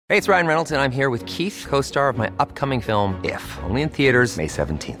Hey, it's Ryan Reynolds, and I'm here with Keith, co-star of my upcoming film, If, only in theaters May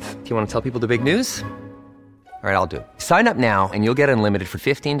 17th. Do you want to tell people the big news? All right, I'll do it. Sign up now and you'll get unlimited for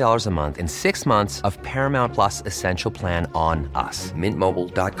 $15 a month and 6 months of Paramount Plus Essential Plan on us.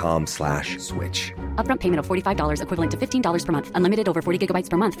 MintMobile.com/switch. Upfront payment of $45 equivalent to $15 per month. Unlimited over 40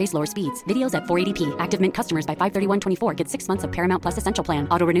 gigabytes per month. Face lower speeds. Videos at 480p. Active Mint customers by 531.24 get 6 months of Paramount Plus Essential Plan.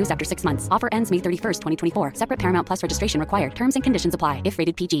 Auto renews after 6 months. Offer ends May 31st, 2024. Separate Paramount Plus registration required. Terms and conditions apply if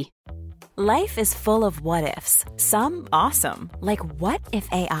rated PG. Life is full of what-ifs. Some awesome. Like what if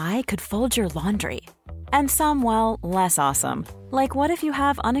AI could fold your laundry? And some, well, less awesome. Like what if you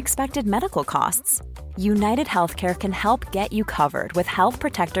have unexpected medical costs? United Healthcare can help get you covered with Health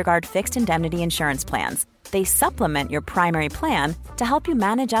Protector Guard fixed indemnity insurance plans. They supplement your primary plan to help you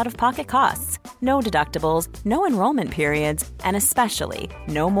manage out-of-pocket costs. No deductibles, no enrollment periods, and especially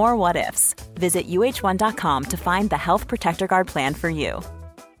no more what-ifs. Visit uh1.com to find the Health Protector Guard plan for you.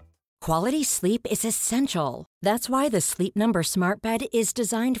 Quality sleep is essential. That's why the Sleep Number Smart Bed is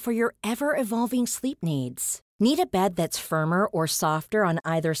designed for your ever-evolving sleep needs. Need a bed that's firmer or softer on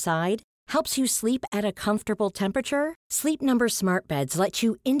either side? Helps you sleep at a comfortable temperature? Sleep Number Smart Beds let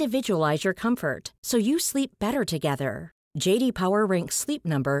you individualize your comfort, so you sleep better together. J.D. Power ranks Sleep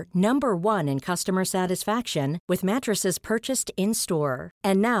Number number 1 in customer satisfaction with mattresses purchased in-store.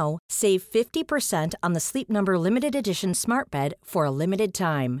 And now, save 50% on the Sleep Number Limited Edition Smart Bed for a limited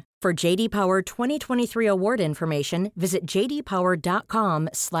time. For J.D. Power 2023 award information, visit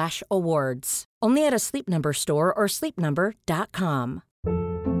jdpower.com/awards. Only at a Sleep Number store or sleepnumber.com.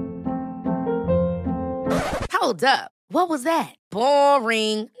 Hold up. What was that?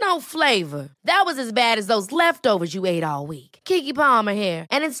 Boring. No flavor. That was as bad as those leftovers you ate all week. Keke Palmer here,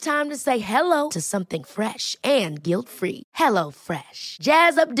 and it's time to say hello to something fresh and guilt-free. Hello Fresh.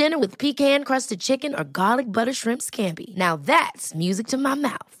 Jazz up dinner with pecan-crusted chicken or garlic butter shrimp scampi. Now that's music to my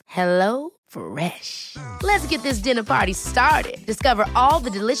mouth. Hello Fresh. Let's get this dinner party started. Discover all the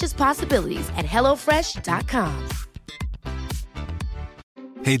delicious possibilities at hellofresh.com.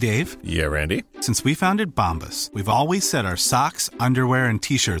 Hey, Dave. Yeah, Randy. Since we founded Bombas, we've always said our socks, underwear, and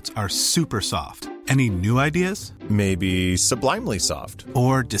T-shirts are super soft. Any new ideas? Maybe sublimely soft.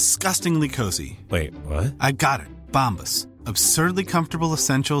 Or disgustingly cozy. Wait, what? I got it. Bombas. Absurdly comfortable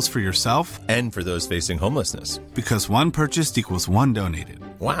essentials for yourself and for those facing homelessness. Because one purchased equals one donated.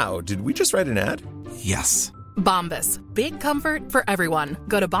 Wow, did we just write an ad? Yes. Bombas. Big comfort for everyone.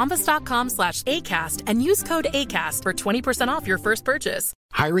 Go to bombas.com/ACAST and use code ACAST for 20% off your first purchase.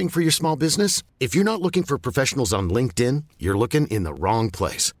 Hiring for your small business? If you're not looking for professionals on LinkedIn, you're looking in the wrong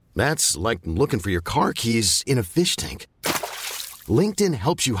place. That's like looking for your car keys in a fish tank. LinkedIn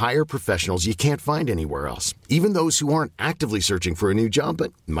helps you hire professionals you can't find anywhere else, even those who aren't actively searching for a new job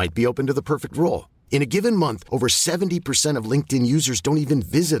but might be open to the perfect role. In a given month, over 70% of LinkedIn users don't even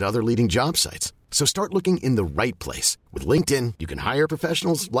visit other leading job sites. So start looking in the right place. With LinkedIn, you can hire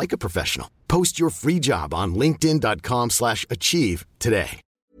professionals like a professional. Post your free job on linkedin.com/achieve today.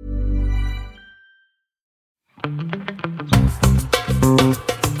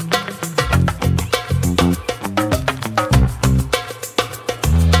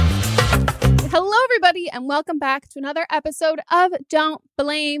 Hello, everybody, and welcome back to another episode of Don't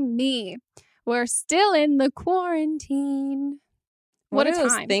Blame Me. We're still in the quarantine. What are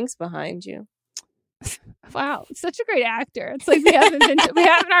those things behind you? Wow, such a great actor. It's like we haven't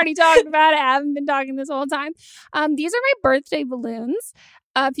already talked about it. I haven't been talking this whole time. These are my birthday balloons.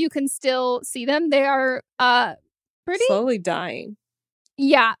 If you can still see them, they are pretty slowly dying.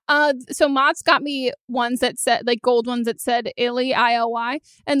 Yeah. So Mott's got me ones that said, like, gold ones that said Illy, ILY,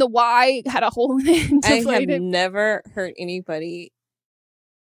 and the Y had a hole in it. I have never heard anybody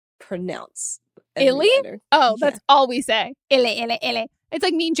pronounce Illy? Oh, yeah. That's all we say. Illy, Illy, Illy. It's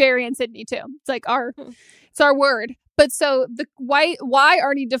like me and Jerry and Sydney too. It's like it's our word. But so the Y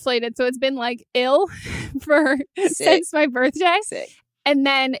already deflated, so it's been like ill since my birthday. Sick. And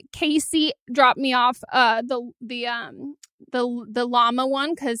then Casey dropped me off the llama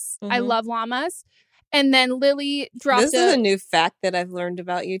one because I love llamas. And then Lily dropped. This is a new fact that I've learned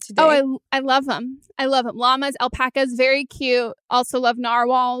about you today. Oh, I love them. I love them. Llamas, alpacas, very cute. Also love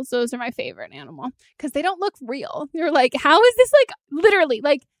narwhals. Those are my favorite animal because they don't look real. You're like, how is this like literally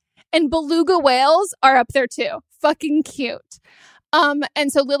like? And beluga whales are up there too. Fucking cute.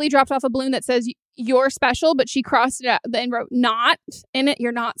 And so Lily dropped off a balloon that says "You're special," but she crossed it out and wrote "not" in it.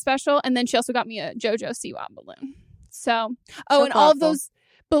 You're not special. And then she also got me a JoJo Siwa balloon. So and all of those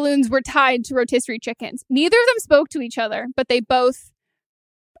balloons were tied to rotisserie chickens. Neither of them spoke to each other, but they both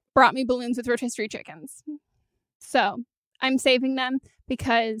brought me balloons with rotisserie chickens. So I'm saving them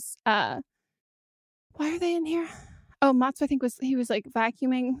because why are they in here? Oh, Matsu, I think he was like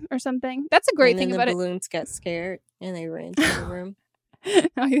vacuuming or something. That's a great thing about it. The balloons got scared and they ran to the room.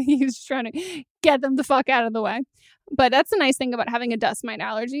 He was trying to get them the fuck out of the way. But that's the nice thing about having a dust mite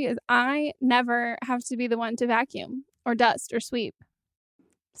allergy is I never have to be the one to vacuum or dust or sweep.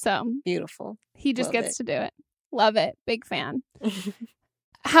 So beautiful. He just gets to do it. Love it. Big fan.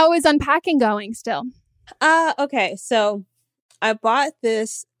 How is unpacking going still? Okay. So I bought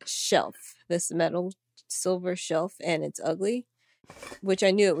this shelf, this metal silver shelf, and it's ugly, which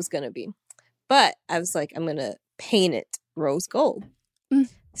I knew it was going to be. But I was like, I'm going to paint it rose gold.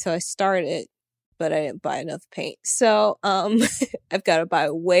 So I started, but I didn't buy enough paint. So I've got to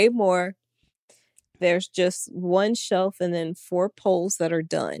buy way more. There's just one shelf and then 4 poles that are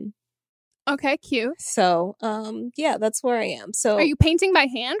done. Okay, cute. So, yeah, that's where I am. So, are you painting by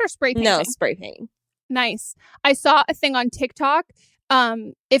hand or spray painting? No, spray painting. Nice. I saw a thing on TikTok,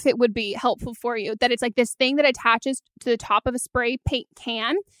 if it would be helpful for you, that it's like this thing that attaches to the top of a spray paint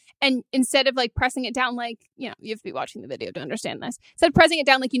can. And instead of like pressing it down, like, you know, you have to be watching the video to understand this. Instead of pressing it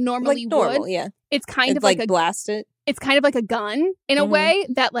down like you normally would, yeah. It's kind of like a blast it. It's kind of like a gun in a way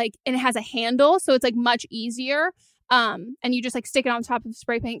that like, and it has a handle, so it's like much easier. And you just like stick it on top of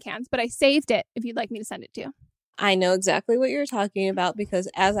spray paint cans. But I saved it if you'd like me to send it to you. I know exactly what you're talking about because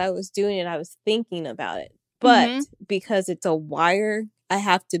as I was doing it, I was thinking about it. But because it's a wire, I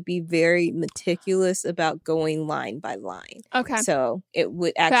have to be very meticulous about going line by line. Okay. So it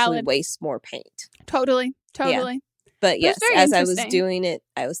would actually waste more paint. Totally. Yeah. But yes, as I was doing it,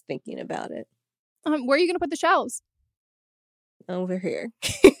 I was thinking about it. Where are you going to put the shelves? Over here.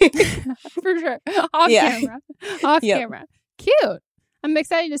 For sure. Off camera. Cute. I'm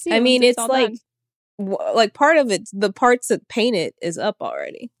excited to see it. I mean, it's like part of it, the parts that paint it is up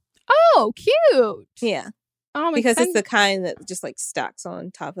already. Oh, cute. Yeah. Oh, because it's the kind that just like stacks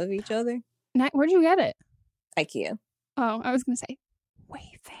on top of each other. Where'd you get it? IKEA. Oh, I was going to say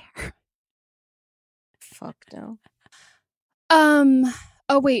Wayfair. Fuck no.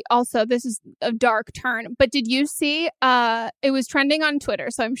 Oh, wait. Also, this is a dark turn. But did you see? It was trending on Twitter.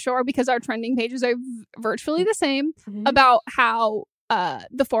 So I'm sure because our trending pages are virtually the same about how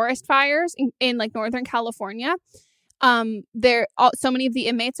the forest fires in like Northern California. So many of the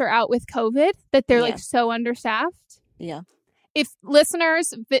inmates are out with COVID that they're like so understaffed. Yeah. If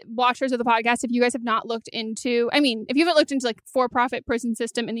listeners, watchers of the podcast, if you guys have not looked into, I mean, if you haven't looked into like for-profit prison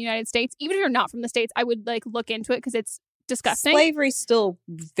system in the United States, even if you're not from the States, I would like look into it because it's disgusting. Slavery's still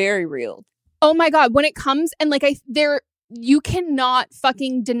very real. Oh my God. When it comes and like you cannot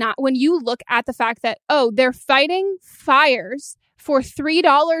fucking deny when you look at the fact that, they're fighting fires for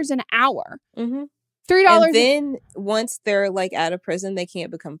 $3 an hour. $3. And then once they're like out of prison, they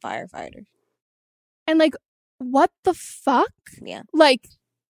can't become firefighters. And like, what the fuck? Yeah. Like,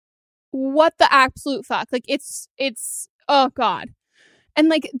 what the absolute fuck? Like, it's, oh God. And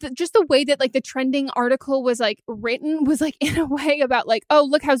like, just the way that like the trending article was like written was like in a way about like, oh,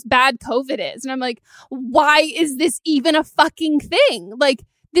 look how bad COVID is. And I'm like, why is this even a fucking thing? Like,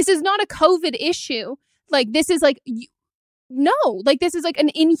 this is not a COVID issue. Like, this is like, no, like this is like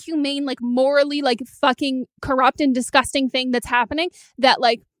an inhumane, like morally like fucking corrupt and disgusting thing that's happening that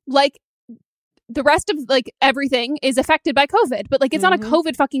like the rest of like everything is affected by COVID, but like it's not a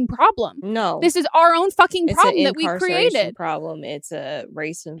COVID fucking problem. No, this is our own fucking problem that we created. Problem. It's a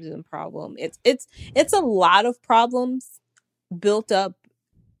racism problem. It's a lot of problems built up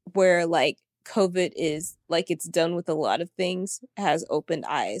where like COVID is like it's done with a lot of things, has opened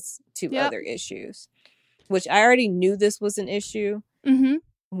eyes to other issues. Which I already knew this was an issue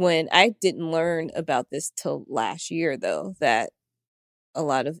when I didn't learn about this till last year, though, that a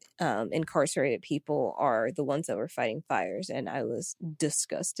lot of incarcerated people are the ones that were fighting fires. And I was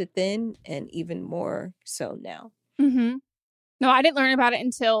disgusted then and even more so now. No, I didn't learn about it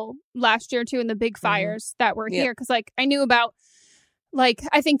until last year, too, in the big fires that were here. Because like I knew about like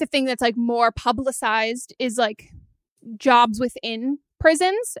I think the thing that's like more publicized is like jobs within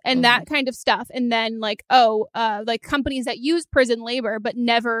prisons and that kind of stuff. And then like, like companies that use prison labor, but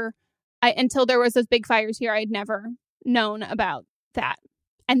never, until there was those big fires here, I'd never known about that.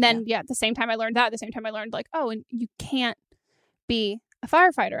 And then, at the same time I learned that, at the same time I learned like, and you can't be a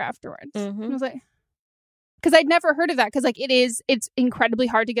firefighter afterwards. And I was like, because I'd never heard of that. Because like it's incredibly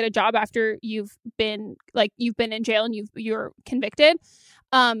hard to get a job after you've been in jail and you're convicted.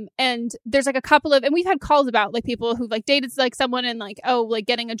 And there's like a couple of, and we've had calls about like people who like dated like someone and like, like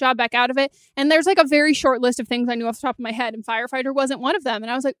getting a job back out of it. And there's like a very short list of things I knew off the top of my head and firefighter wasn't one of them.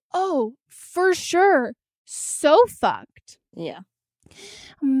 And I was like, oh, for sure. So fucked. Yeah.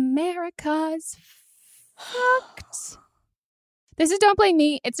 America's fucked. This is Don't Blame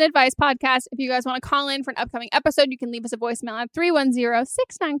Me. It's an advice podcast. If you guys want to call in for an upcoming episode, you can leave us a voicemail at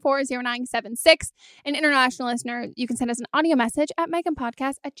 310-694-0976. An international listener, you can send us an audio message at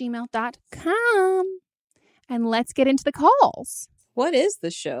meganpodcast@gmail.com. And let's get into the calls. What is the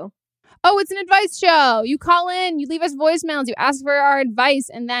show? Oh, it's an advice show. You call in, you leave us voicemails, you ask for our advice,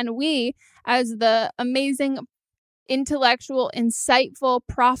 and then we, as the amazing, intellectual, insightful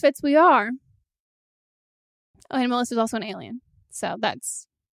prophets we are. Oh, and Melissa's also an alien. So that's,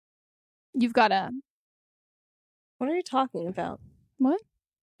 you've got to. What are you talking about? What?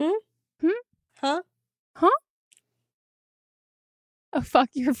 Huh? Oh, fuck,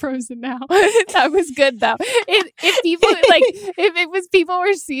 you're frozen now. That was good, though. If people, like, if it was people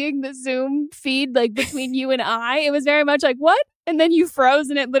were seeing the Zoom feed, like, between you and I, it was very much like, what? And then you froze,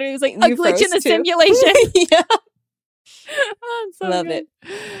 and it literally was like a glitch in the simulation. Yeah. Oh, so love good.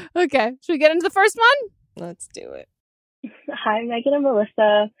 it. Okay, should we get into the first one? Let's do it. Hi, Megan and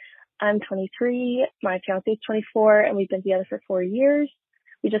Melissa. I'm 23. My fiance is 24, and we've been together for 4 years.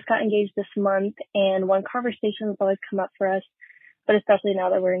 We just got engaged this month, and one conversation that's always come up for us, but especially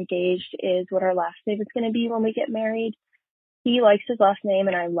now that we're engaged, is what our last name is going to be when we get married. He likes his last name,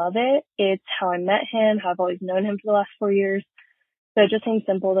 and I love it. It's how I met him, how I've always known him for the last 4 years. So it just seems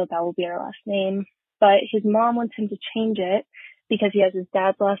simple that will be our last name. But his mom wants him to change it because he has his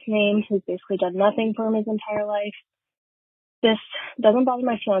dad's last name, who's basically done nothing for him his entire life. This doesn't bother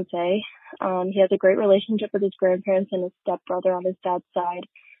my fiance. He has a great relationship with his grandparents and his stepbrother on his dad's side.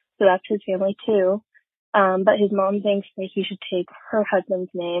 So that's his family too. But his mom thinks that he should take her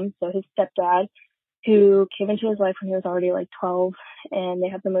husband's name, so his stepdad, who came into his life when he was already like 12, and they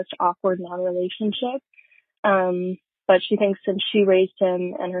have the most awkward non-relationship. But she thinks since she raised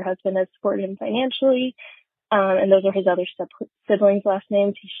him and her husband has supported him financially, and those are his other siblings' last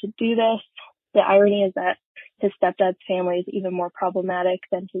names, he should do this. The irony is that his stepdad's family is even more problematic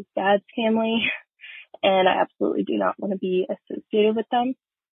than his dad's family, and I absolutely do not want to be associated with them.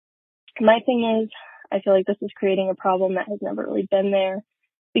 My thing is, I feel like this is creating a problem that has never really been there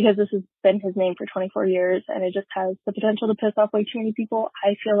because this has been his name for 24 years and it just has the potential to piss off way too many people,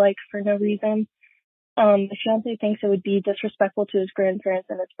 I feel like, for no reason. The fiance thinks it would be disrespectful to his grandparents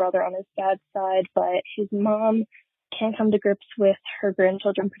and his brother on his dad's side, but his mom can't come to grips with her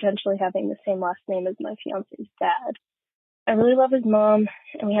grandchildren potentially having the same last name as my fiance's dad. I really love his mom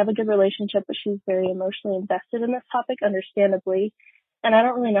and we have a good relationship, but she's very emotionally invested in this topic, understandably. And I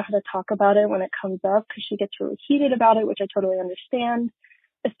don't really know how to talk about it when it comes up because she gets really heated about it, which I totally understand,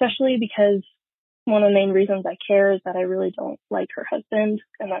 especially because one of the main reasons I care is that I really don't like her husband,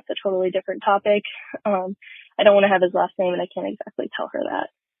 and that's a totally different topic. I don't want to have his last name, and I can't exactly tell her that.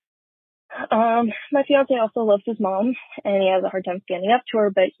 My fiance also loves his mom, and he has a hard time standing up to her,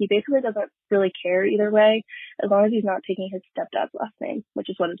 but he basically doesn't really care either way, as long as he's not taking his stepdad's last name, which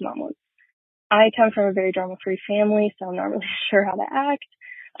is what his mom wants. I come from a very drama-free family, so I'm not really sure how to act.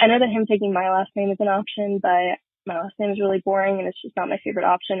 I know that him taking my last name is an option, but my last name is really boring and it's just not my favorite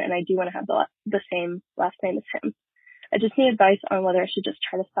option, and I do want to have the same last name as him. I just need advice on whether I should just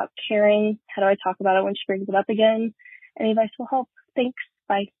try to stop caring. How do I talk about it when she brings it up again? Any advice will help. Thanks.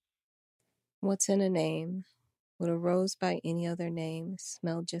 Bye. What's in a name? Would a rose by any other name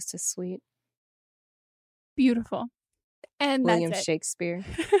smell just as sweet? Beautiful. And William that's it. Shakespeare.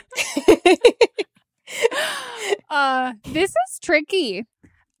 This is tricky.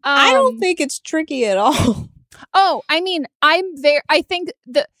 I don't think it's tricky at all. Oh, I mean, I think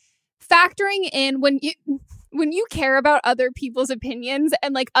the factoring in when you care about other people's opinions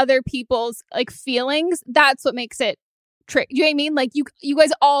and like other people's like feelings, that's what makes it tricky. You know what I mean? Like you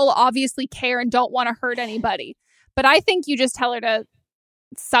guys all obviously care and don't want to hurt anybody. But I think you just tell her to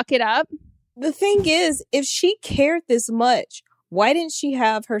suck it up. The thing is, if she cared this much, why didn't she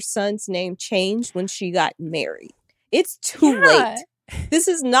have her son's name changed when she got married? It's too late. This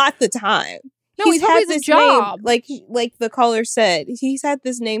is not the time. No, he's had this job. Name, like the caller said, he's had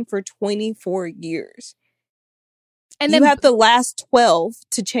this name for 24 years. And then you had the last 12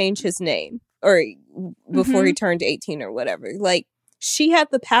 to change his name or before he turned 18 or whatever. Like, she had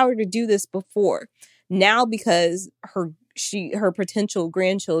the power to do this before. Now, because her potential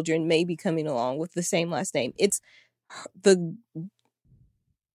grandchildren may be coming along with the same last name, it's the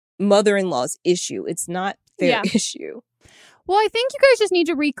mother-in-law's issue. It's not their issue. Well, I think you guys just need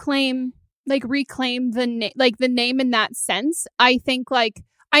to reclaim the name in that sense. I think I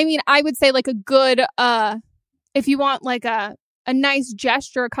would say like a good if you want like a nice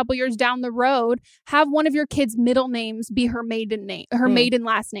gesture a couple years down the road, have one of your kids' middle names be her maiden name, her maiden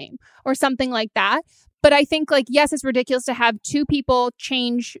last name or something like that. But I think like, yes, it's ridiculous to have two people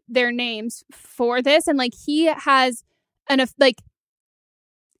change their names for this. And like he has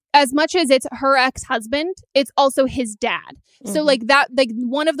as much as it's her ex-husband, it's also his dad. So like that, like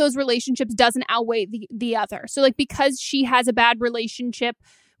one of those relationships doesn't outweigh the other. So like because she has a bad relationship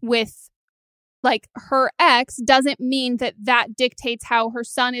with like her ex doesn't mean that dictates how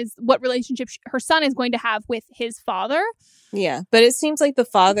what relationship her son is going to have with his father. Yeah, but it seems like the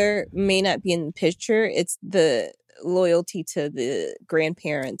father may not be in the picture. It's the loyalty to the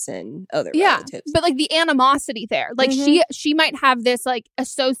grandparents and other relatives. But like the animosity there, like she might have this like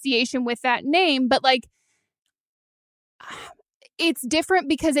association with that name, but like it's different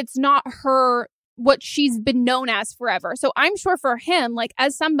because it's not her, what she's been known as forever. So I'm sure for him, like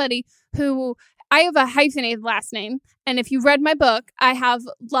as somebody who, I have a hyphenated last name, and if you read my book, I have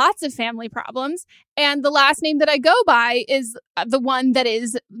lots of family problems, and the last name that I go by is the one that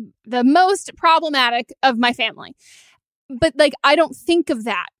is the most problematic of my family. But like I don't think of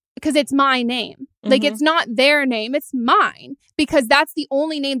that because it's my name. Like it's not their name, it's mine, because that's the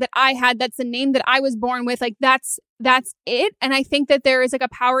only name that I had. That's the name that I was born with. Like that's it. And I think that there is like a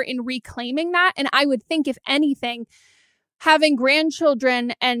power in reclaiming that. And I would think, if anything, having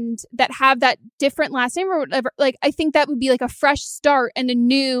grandchildren and that have that different last name or whatever, like I think that would be like a fresh start and a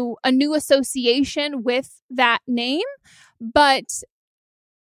new association with that name. But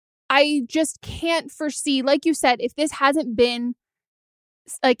I just can't foresee, like you said, if this hasn't been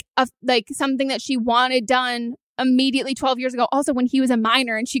like something that she wanted done immediately 12 years ago, also when he was a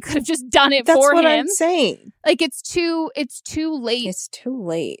minor, and she could have just done it for him. That's what I'm saying. Like it's too late. It's too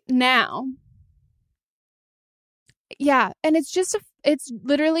late now. Yeah, and it's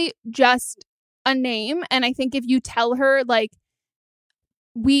literally just a name. And I think if you tell her like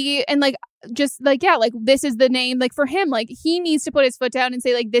this is the name, like for him, like he needs to put his foot down and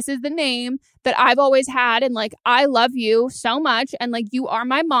say like, this is the name that I've always had, and like I love you so much, and like you are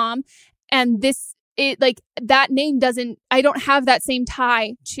my mom, and that name I don't have that same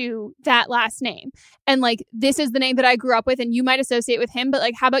tie to that last name, and like this is the name that I grew up with, and you might associate with him, but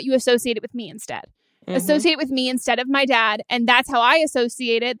like how about you associate it with me instead? Associate with me instead of my dad. And that's how I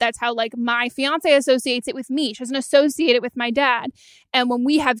associate it. That's how like my fiance associates it with me. She doesn't associate it with my dad. And when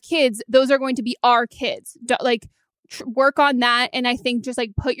we have kids, those are going to be our kids. Work on that. And I think just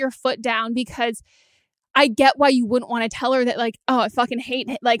like put your foot down, because I get why you wouldn't want to tell her that like, oh, I fucking hate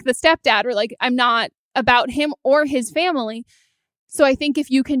like the stepdad, or like I'm not about him or his family. So I think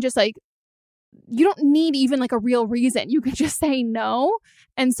if you can just like, you don't need even like a real reason. You can just say no.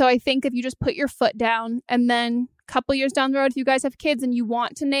 And so I think if you just put your foot down, and then a couple years down the road, if you guys have kids and you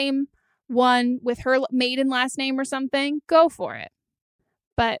want to name one with her maiden last name or something, go for it.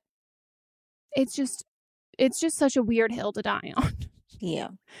 But it's just such a weird hill to die on.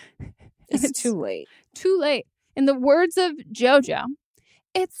 Yeah. It's too late. Too late. In the words of JoJo,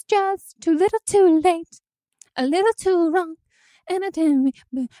 it's just too little too late, a little too wrong. And I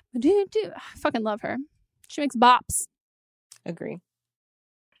fucking love her. She makes bops. Agree.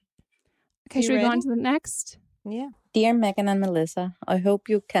 Okay, should we go on to the next? Yeah. Dear Megan and Melissa, I hope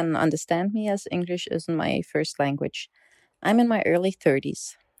you can understand me, as English isn't my first language. I'm in my early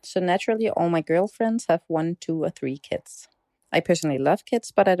 30s, so naturally all my girlfriends have 1, 2, or 3 kids. I personally love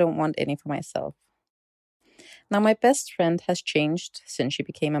kids, but I don't want any for myself. Now, my best friend has changed since she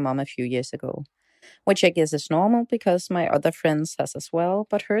became a mom a few years ago, which I guess is normal because my other friends has as well,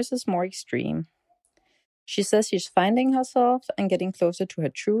 but hers is more extreme. She says she's finding herself and getting closer to her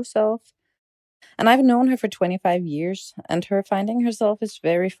true self. And I've known her for 25 years, and her finding herself is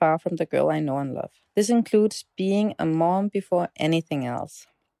very far from the girl I know and love. This includes being a mom before anything else.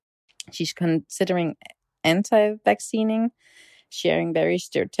 She's considering anti-vaccining, sharing very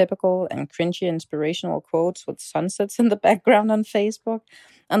stereotypical and cringy inspirational quotes with sunsets in the background on Facebook.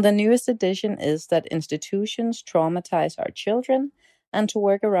 And the newest addition is that institutions traumatize our children, and to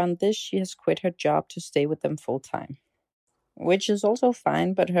work around this, she has quit her job to stay with them full time. Which is also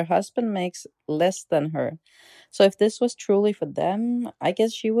fine, but her husband makes less than her. So if this was truly for them, I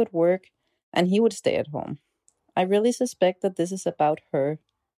guess she would work and he would stay at home. I really suspect that this is about her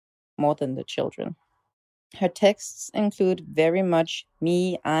more than the children. Her texts include very much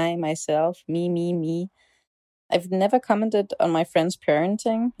me, I, myself, me. I've never commented on my friends'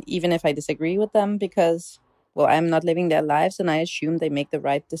 parenting, even if I disagree with them, because, well, I'm not living their lives and I assume they make the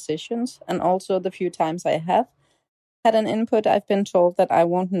right decisions. And also the few times I have had an input, I've been told that I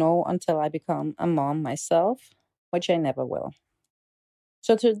won't know until I become a mom myself, which I never will.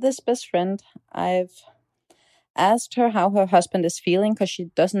 So to this best friend, I've asked her how her husband is feeling, because she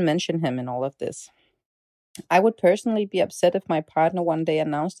doesn't mention him in all of this. I would personally be upset if my partner one day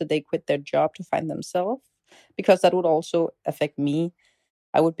announced that they quit their job to find themselves, because that would also affect me.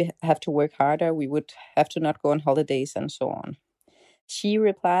 I would have to work harder. We would have to not go on holidays and so on. She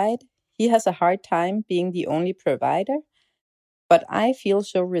replied, "He has a hard time being the only provider, but I feel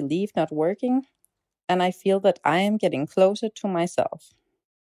so relieved not working, and I feel that I am getting closer to myself.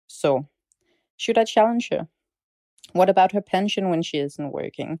 So, should I challenge her? What about her pension when she isn't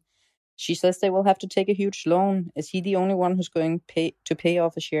working? She says they will have to take a huge loan. Is he the only one who's going to pay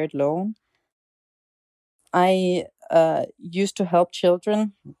off a shared loan?" I used to help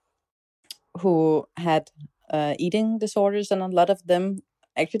children who had eating disorders, and a lot of them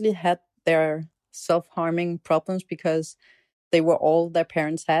actually had their self-harming problems because they were all their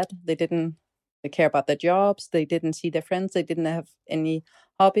parents had. They didn't care about their jobs. They didn't see their friends. They didn't have any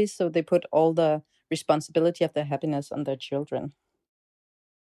hobbies. So they put all the responsibility of their happiness on their children.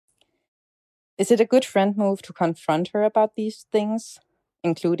 Is it a good friend move to confront her about these things,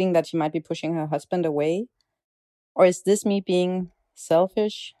 including that she might be pushing her husband away? Or is this me being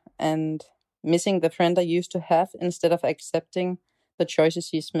selfish and missing the friend I used to have instead of accepting the choices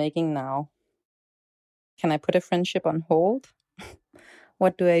she's making now? Can I put a friendship on hold?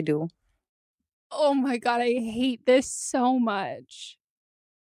 What do I do? Oh my God, I hate this so much.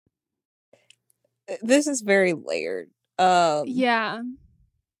 This is very layered. Yeah.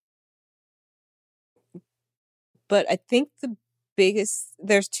 But I think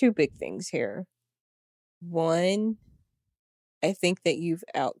there's two big things here. One, I think that you've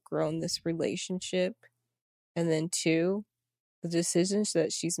outgrown this relationship. And then two, the decisions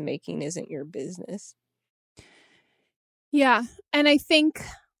that she's making isn't your business. Yeah. And I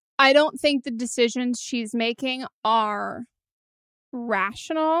don't think the decisions she's making are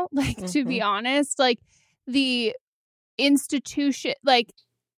rational. Like, to be honest, like the institution, like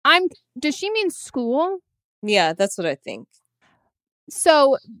does she mean school? Yeah, that's what I think.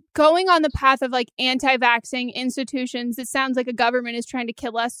 So going on the path of like anti-vaxxing institutions, it sounds like a government is trying to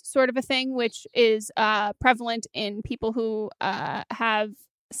kill us sort of a thing, which is prevalent in people who have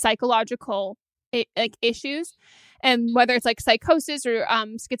psychological issues. And whether it's like psychosis or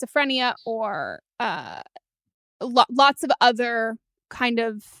schizophrenia or lots of other kind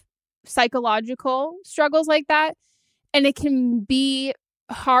of psychological struggles like that. And it can be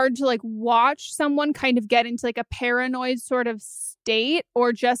hard to like watch someone kind of get into like a paranoid sort of state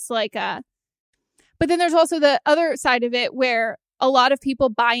or just like but then there's also the other side of it where a lot of people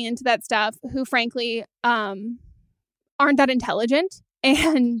buy into that stuff who frankly aren't that intelligent,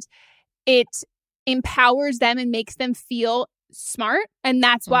 and it empowers them and makes them feel smart, and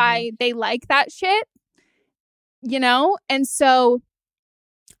that's why they like that shit, you know? And so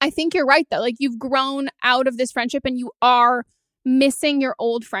I think you're right though. Like, you've grown out of this friendship and you are missing your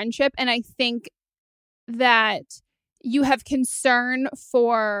old friendship. And I think that you have concern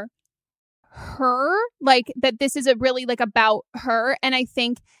for her, like that this is really like about her. And I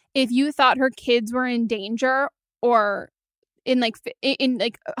think if you thought her kids were in danger or in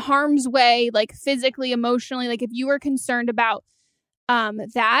like harm's way, like physically, emotionally, like if you were concerned about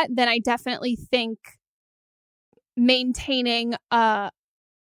that, then I definitely think maintaining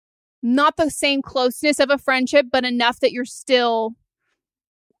not the same closeness of a friendship, but enough that you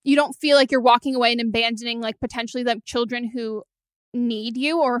don't feel like you're walking away and abandoning like potentially like children who need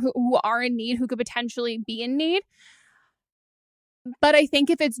you or who are in need, who could potentially be in need. But I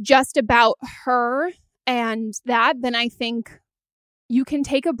think if it's just about her and that, then I think you can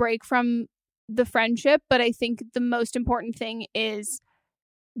take a break from the friendship. But I think the most important thing is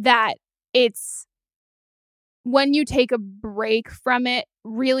that it's when you take a break from it,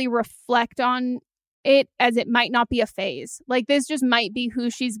 really reflect on it as it might not be a phase. Like, this just might be who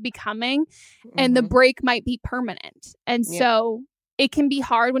she's becoming, and the break might be permanent. And so it can be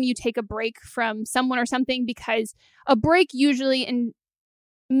hard when you take a break from someone or something, because a break usually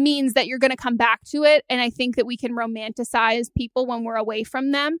means that you're going to come back to it. And I think that we can romanticize people when we're away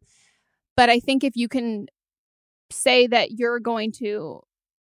from them. But I think if you can say that you're going to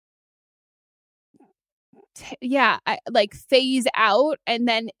like phase out, and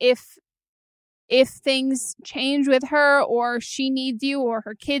then if things change with her or she needs you or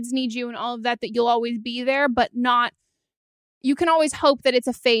her kids need you and all of that you'll always be there, but not, you can always hope that it's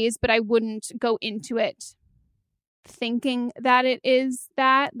a phase, but I wouldn't go into it thinking that it is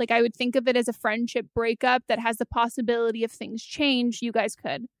that. Like, I would think of it as a friendship breakup that has the possibility of things change, you guys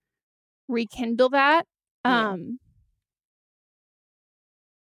could rekindle that.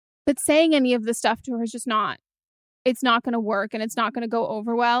 But saying any of the stuff to her is just it's not going to work, and it's not going to go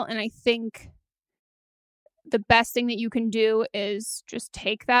over well. And I think the best thing that you can do is just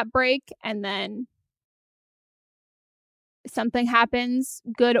take that break, and then if something happens,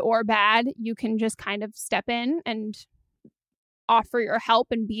 good or bad, you can just kind of step in and offer your help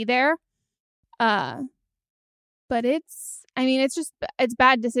and be there. But I mean, it's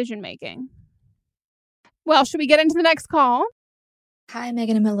bad decision making. Well, should we get into the next call? Hi,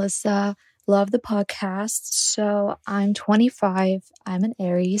 Megan and Melissa. Love the podcast. So I'm 25. I'm an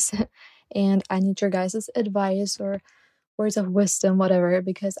Aries, and I need your guys' advice or words of wisdom, whatever,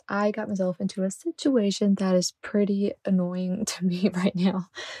 because I got myself into a situation that is pretty annoying to me right now.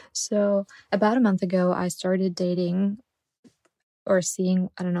 So about a month ago, I started dating or seeing,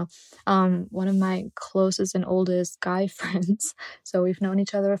 I don't know, one of my closest and oldest guy friends. So we've known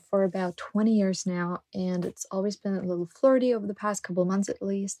each other for about 20 years now, and it's always been a little flirty over the past couple months at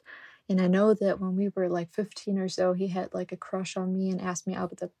least. And I know that when we were like 15 or so, he had like a crush on me and asked me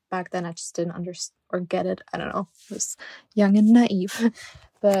out, but back then I just didn't understand or get it. I don't know. I was young and naive.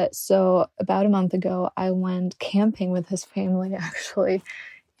 But so about a month ago, I went camping with his family, actually.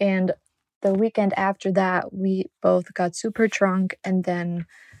 And the weekend after that, we both got super drunk and then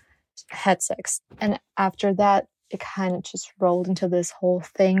had sex. And after that, it kind of just rolled into this whole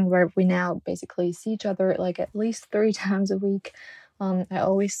thing where we now basically see each other like at least 3 times a week. I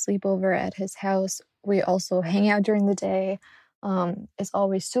always sleep over at his house. We also hang out during the day. It's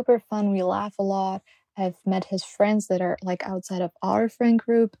always super fun. We laugh a lot. I've met his friends that are like outside of our friend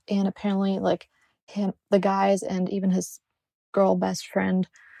group, and apparently like the guys and even his girl best friend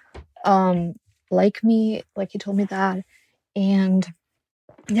like me, like he told me that. And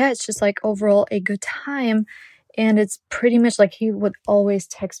yeah, it's just like overall a good time. And it's pretty much like he would always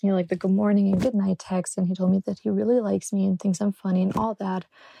text me like the good morning and good night text. And he told me that he really likes me and thinks I'm funny and all that.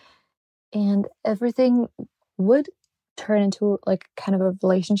 And everything would turn into like kind of a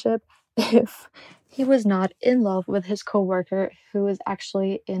relationship if he was not in love with his coworker, who is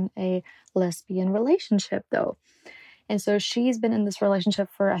actually in a lesbian relationship though. And so she's been in this relationship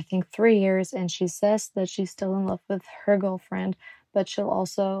for, I think, 3 years. And she says that she's still in love with her girlfriend, but she'll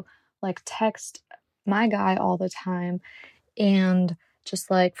also like text my guy all the time and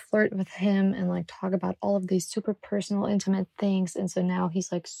just like flirt with him and like talk about all of these super personal, intimate things. And so now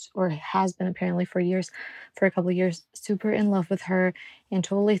he's like, or has been apparently for a couple of years, super in love with her and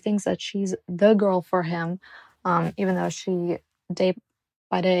totally thinks that she's the girl for him, even though she day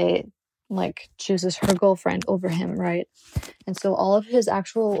by day like chooses her girlfriend over him, right? And so all of his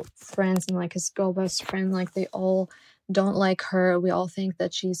actual friends and like his girl best friend, like they all don't like her. We all think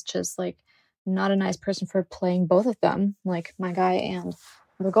that she's just like not a nice person for playing both of them, like my guy and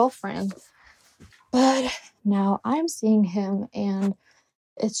the girlfriend. But now I'm seeing him and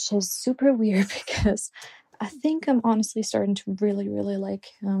it's just super weird because I think I'm honestly starting to really, really like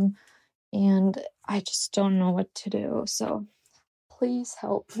him and I just don't know what to do. So please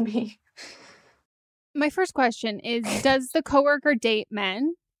help me. My first question is, does the coworker date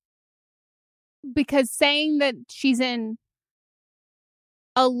men? Because saying that she's in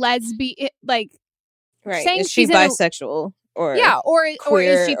a lesbian, like, right? Saying Is she bisexual or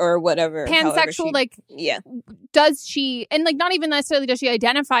queer is she or whatever? Pansexual, like, yeah. Does she, and like, not even necessarily does she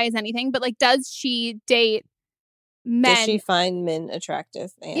identify as anything, but like, does she date men? Does she find men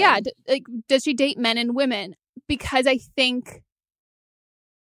attractive? And... yeah, like, does she date men and women? Because I think,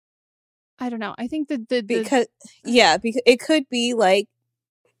 I don't know. I think because it could be like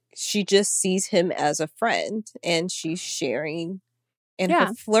she just sees him as a friend and she's sharing. And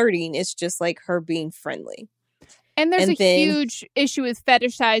her flirting is just like her being friendly. And there's huge issue with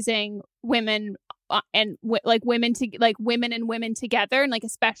fetishizing women and like women and women together, and like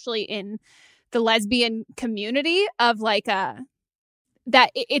especially in the lesbian community of like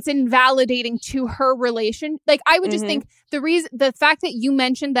that it's invalidating to her relation. Like I would just think the fact that you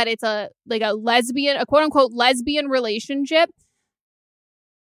mentioned that it's a quote unquote lesbian relationship,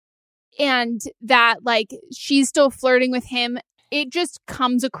 and that like she's still flirting with him. It just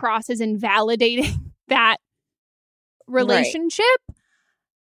comes across as invalidating that relationship. Right.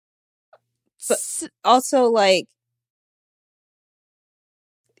 But also, like,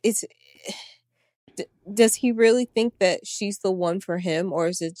 does he really think that she's the one for him, or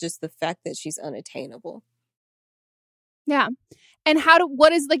is it just the fact that she's unattainable? Yeah. And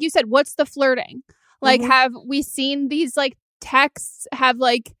what is, like you said, what's the flirting? Like, have we seen these, like, texts have,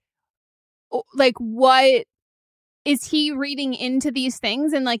 like, what... is he reading into these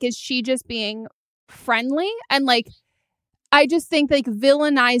things, and like is she just being friendly? And like I just think like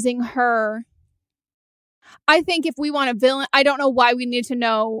villainizing her, I think if we want to villain, I don't know why we need to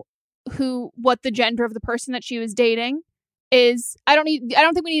know what the gender of the person that she was dating is. I don't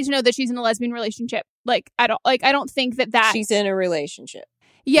think we need to know that she's in a lesbian relationship. Like I don't think that she's in a relationship.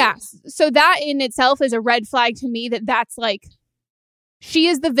 Yeah. So that in itself is a red flag to me, that's like she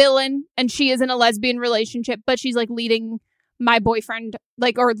is the villain and she is in a lesbian relationship, but she's like leading my boyfriend,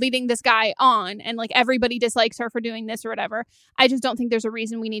 like, or leading this guy on, and like everybody dislikes her for doing this or whatever. I just don't think there's a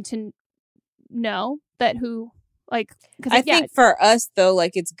reason we need to know that who, like, cause, I think for us though,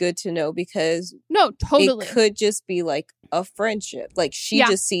 like, it's good to know because no, totally, it could just be like a friendship. Like, she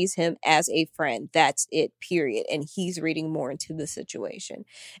just sees him as a friend. That's it, period. And he's reading more into the situation.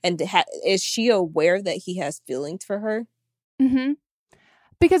 And is she aware that he has feelings for her? Mm-hmm.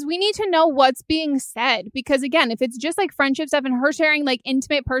 Because we need to know what's being said. Because again, if it's just like friendship stuff and her sharing like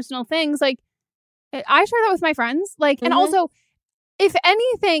intimate personal things, like I share that with my friends. Like, and also, if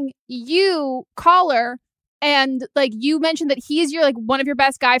anything, you call her and like you mentioned that he's your like one of your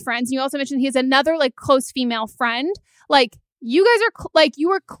best guy friends. And you also mentioned he has another like close female friend. Like, you guys are like, you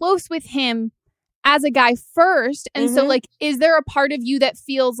were close with him as a guy first. And so like, is there a part of you that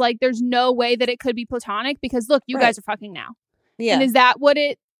feels like there's no way that it could be platonic? Because look, you guys are fucking now. Yeah. And is that what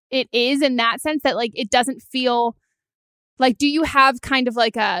it is in that sense, that like it doesn't feel like, do you have kind of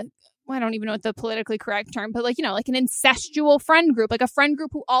like a, well, I don't even know what the politically correct term, but like, you know, like an incestual friend group, like a friend group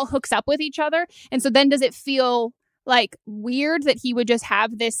who all hooks up with each other. And so then does it feel like weird that he would just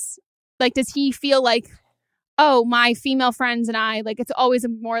have this, like, does he feel like, oh, my female friends and I, like, it's always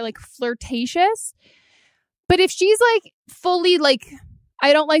more like flirtatious? But if she's like fully like,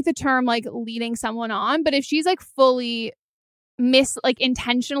 I don't like the term like leading someone on, but if she's like fully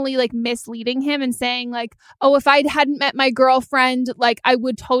intentionally like misleading him and saying like, oh, if I hadn't met my girlfriend, like I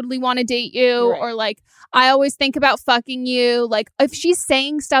would totally want to date you, or like I always think about fucking you, like if she's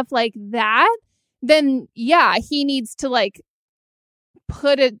saying stuff like that, then yeah, he needs to like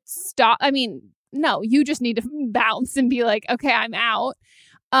put a stop. I mean, no, you just need to bounce and be like, okay, I'm out.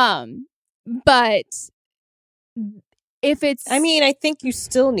 But if it's, I mean, I think you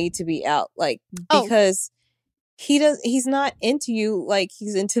still need to be out, like, because he's not into you like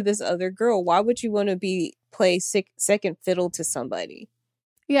he's into this other girl. Why would you want to play second fiddle to somebody?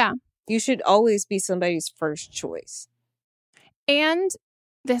 Yeah. You should always be somebody's first choice. And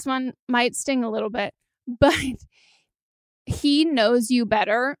this one might sting a little bit, but he knows you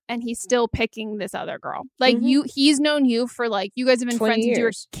better and he's still picking this other girl. Like he's known you for like, you guys have been friends since you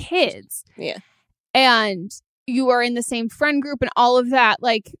were kids. Yeah. And you are in the same friend group and all of that.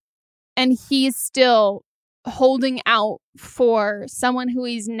 Like, and he's still holding out for someone who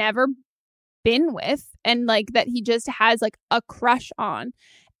he's never been with and like that he just has like a crush on.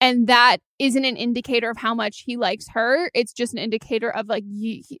 And that isn't an indicator of how much he likes her. It's just an indicator of like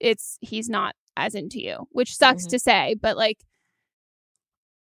he's not as into you, which sucks to say, but like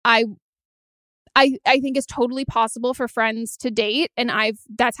I think it's totally possible for friends to date, and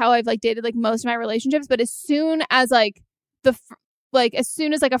that's how I've like dated like most of my relationships. But as soon as like as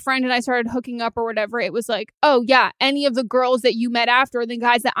soon as like a friend and I started hooking up or whatever, it was like, oh yeah, any of the girls that you met after, or the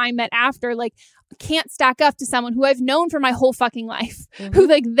guys that I met after, like can't stack up to someone who I've known for my whole fucking life, who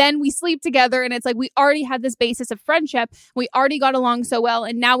like then we sleep together and it's like we already had this basis of friendship, we already got along so well,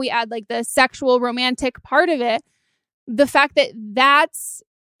 and now we add like the sexual romantic part of it. The fact that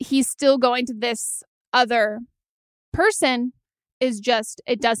he's still going to this other person is just,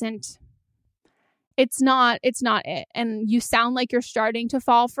 it's not it. And you sound like you're starting to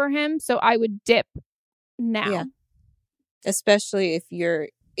fall for him. So I would dip now. Yeah. Especially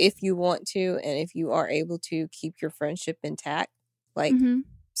if you want to, and if you are able to keep your friendship intact, like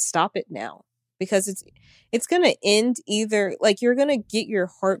stop it now, because it's going to end either, like you're going to get your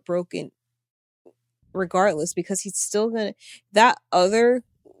heart broken regardless, because he's still going to, that other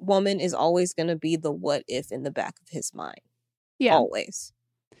woman is always going to be the what if in the back of his mind. Yeah. Always.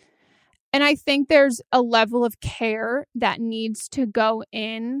 And I think there's a level of care that needs to go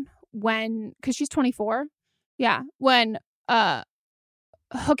in because she's 24. Yeah. When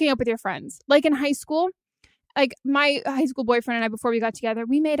hooking up with your friends. Like in high school, like my high school boyfriend and I, before we got together,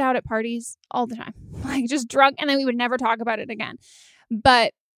 we made out at parties all the time. Like just drunk, and then we would never talk about it again.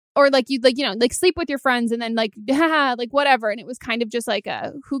 But, or like you'd like, you know, like sleep with your friends and then like, like whatever. And it was kind of just like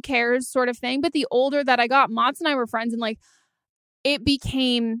a who cares sort of thing. But the older that I got, Mats and I were friends, and like it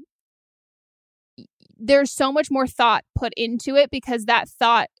became, there's so much more thought put into it, because that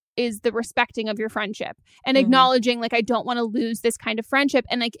thought is the respecting of your friendship and acknowledging like, I don't want to lose this kind of friendship.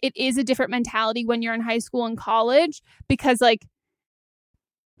 And like, it is a different mentality when you're in high school and college, because like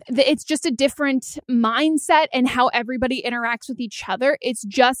it's just a different mindset and how everybody interacts with each other. It's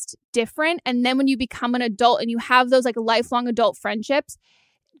just different. And then when you become an adult and you have those like lifelong adult friendships,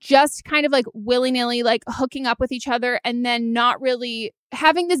 just kind of like willy-nilly like hooking up with each other and then not really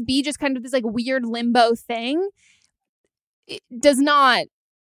having this be just kind of this like weird limbo thing, it does not,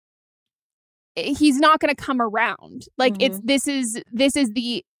 he's not going to come around. Like this is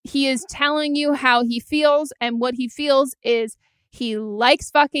the He is telling you how he feels, and what he feels is he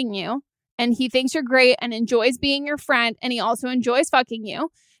likes fucking you, and he thinks you're great and enjoys being your friend, and he also enjoys fucking you,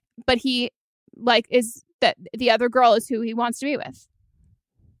 but he is that the other girl is who he wants to be with.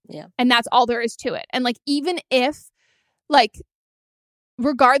 Yeah. And that's all there is to it. And even if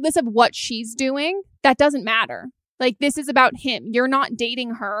regardless of what she's doing, that doesn't matter. This is about him. You're not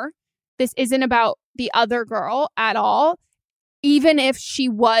dating her. This isn't about the other girl at all. Even if she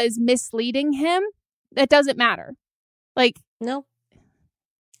was misleading him, that doesn't matter. No.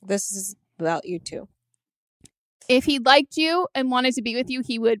 This is about you two. If he liked you and wanted to be with you,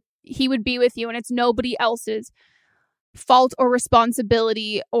 he would be with you, and it's nobody else's fault or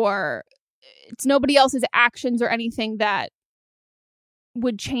responsibility, or it's nobody else's actions or anything that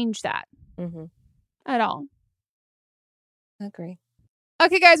would change that at all. I agree.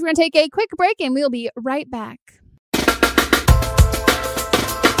 Okay, guys, we're going to take a quick break and we'll be right back.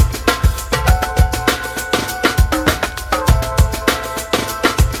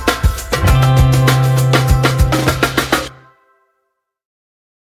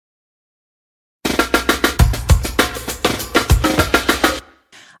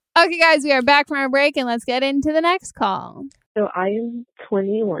 Okay, guys, we are back from our break, and let's get into the next call. So I am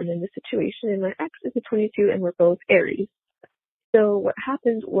 21 in this situation, and my ex is 22, and we're both Aries. So what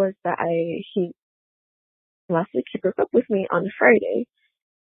happened was that last week he broke up with me on a Friday.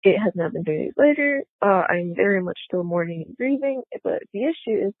 It has now been 3 days later. I'm very much still mourning and grieving, but the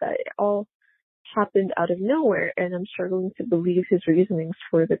issue is that it all happened out of nowhere, and I'm struggling to believe his reasonings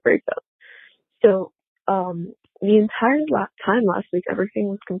for the breakup. So the entire time last week, everything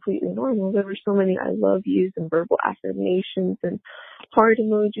was completely normal. There were so many I love yous and verbal affirmations and heart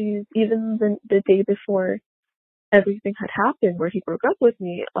emojis. Even the day before everything had happened, where he broke up with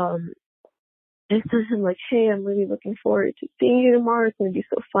me, I sent him hey, I'm really looking forward to seeing you tomorrow. It's going to be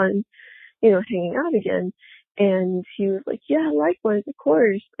so fun, hanging out again. And he was like, yeah, likewise, of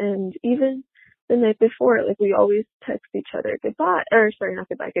course. And even the night before, we always text each other good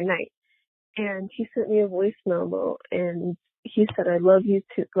night. And he sent me a voice memo, and he said, I love you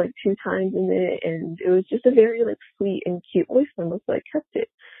 2 times in it. And it was just a very sweet and cute voice memo, so I kept it.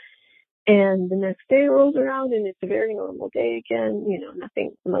 And the next day rolls around, and it's a very normal day again,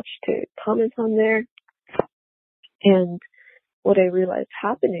 nothing much to comment on there. And what I realized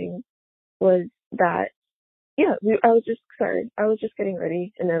happening was that, I was just getting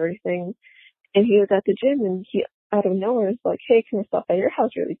ready and everything. And he was at the gym, and he out of nowhere was like, hey, can I stop by your house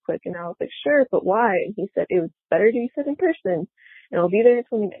really quick? And I was like, sure, but why? And he said, it was better to be said in person, and I'll be there in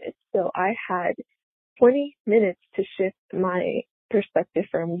 20 minutes. So I had 20 minutes to shift my perspective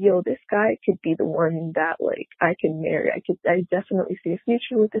from, this guy could be the one that I can marry. I definitely see a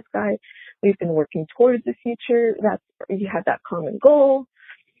future with this guy. We've been working towards the future. You have that common goal.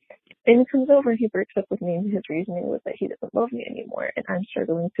 And he comes over and he breaks up with me, and his reasoning was that he doesn't love me anymore. And I'm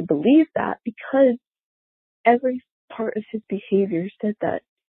struggling to believe that, because every part of his behavior said that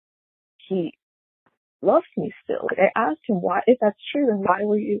he loves me still. I asked him, why, if that's true, then why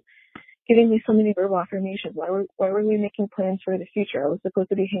were you giving me so many verbal affirmations? Why were we making plans for the future? I was supposed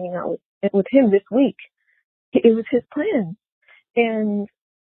to be hanging out with him this week. It was his plan. And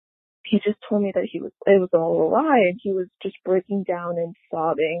he just told me that it was all a lie, and he was just breaking down and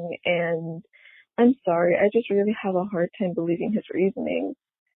sobbing. And I'm sorry, I just really have a hard time believing his reasoning.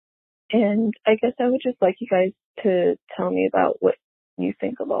 And I guess I would just like you guys to tell me about what you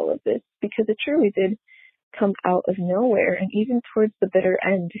think of all of this, because it truly did come out of nowhere. And even towards the bitter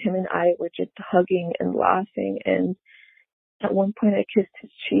end, him and I were just hugging and laughing. And at one point I kissed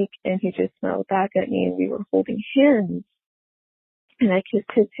his cheek, and he just smiled back at me, and we were holding hands. And I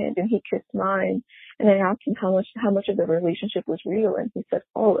kissed his hand, and he kissed mine. And I asked him how much of the relationship was real, and he said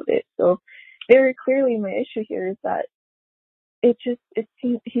all of it. So very clearly my issue here is that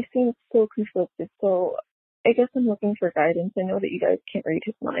he seems so conflicted. So I guess I'm looking for guidance. I know that you guys can't read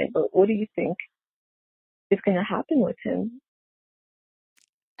his mind, but what do you think is going to happen with him?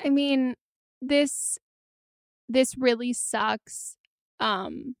 I mean, this really sucks.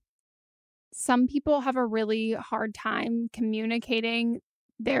 Some people have a really hard time communicating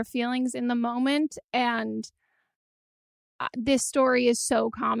their feelings in the moment, and this story is so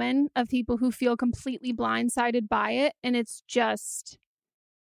common of people who feel completely blindsided by it. And it's just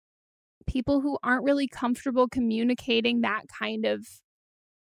people who aren't really comfortable communicating that kind of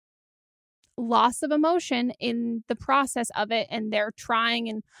loss of emotion in the process of it. And they're trying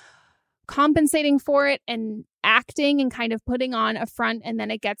and compensating for it and acting and kind of putting on a front. And then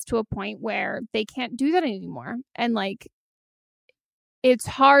it gets to a point where they can't do that anymore. And it's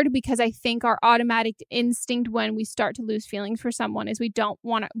hard because I think our automatic instinct when we start to lose feelings for someone is we don't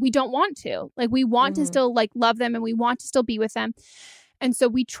want to. Like, we want to still like love them and we want to still be with them. And so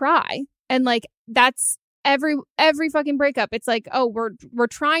we try. And like, that's every fucking breakup. It's like, oh, we're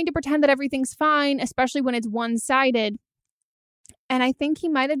trying to pretend that everything's fine, especially when it's one-sided. And I think he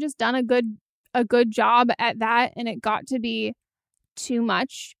might have just done a good job at that, and it got to be too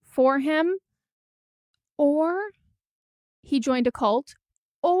much for him. Or he joined a cult,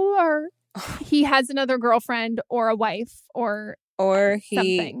 or he has another girlfriend or a wife or he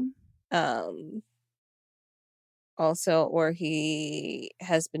something. Or he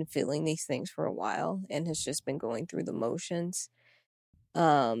has been feeling these things for a while and has just been going through the motions.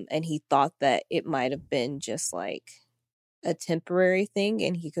 And he thought that it might have been just like a temporary thing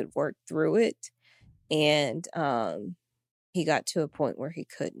and he could work through it. And he got to a point where he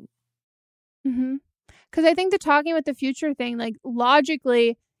couldn't. Mm-hmm. Because I think the talking about the future thing, like,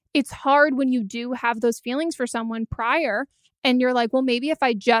 logically, it's hard when you do have those feelings for someone prior and you're like, well, maybe if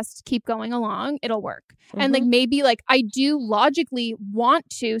I just keep going along, it'll work. And like, maybe like I do logically want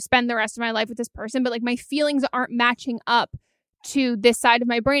to spend the rest of my life with this person, but like my feelings aren't matching up to this side of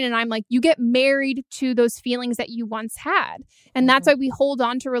my brain. And I'm like, you get married to those feelings that you once had. And that's why we hold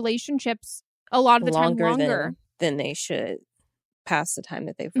on to relationships a lot of the time longer than they should, past the time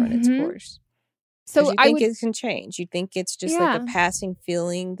that they've run its course. So you think it can change. You think it's just like a passing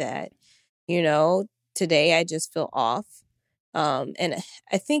feeling that, you know, today I just feel off. And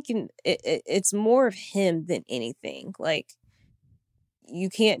I think it's more of him than anything. Like, you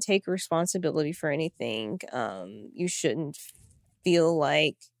can't take responsibility for anything. You shouldn't feel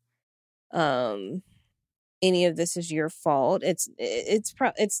like any of this is your fault. It's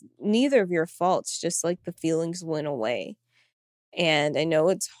neither of your faults. Just like the feelings went away. And I know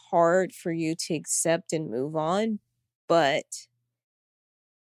it's hard for you to accept and move on, but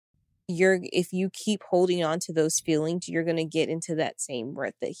if you keep holding on to those feelings, you're going to get into that same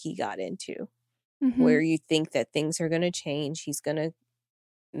rut that he got into, where you think that things are going to change. He's going to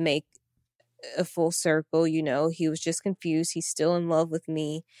make a full circle. You know, he was just confused. He's still in love with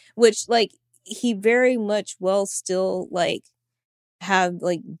me, which like he very much will still like have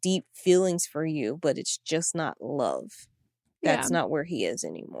like deep feelings for you, but it's just not love. That's not where he is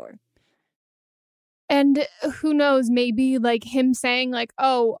anymore. And who knows, maybe like him saying like,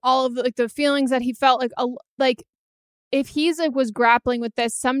 oh, all of like the feelings that he felt like if he's like was grappling with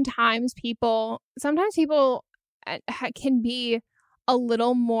this, sometimes people can be a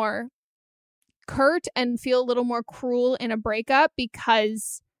little more curt and feel a little more cruel in a breakup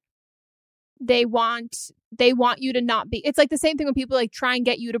because they want you to not be. It's like the same thing when people like try and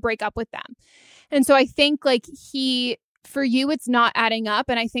get you to break up with them. And so I think like for you, it's not adding up.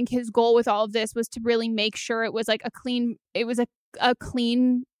 And I think his goal with all of this was to really make sure it was like a clean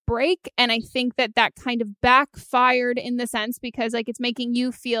break. And I think that kind of backfired in the sense because like it's making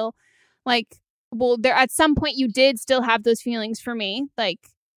you feel like, well, there at some point you did still have those feelings for me. Like,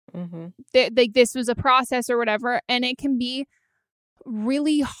 like this was a process or whatever. And it can be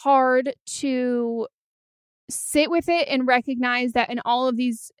really hard to sit with it and recognize that in all of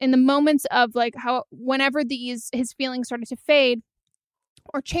these, in the moments of like how, whenever his feelings started to fade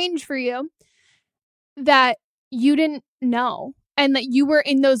or change for you, that you didn't know. And that you were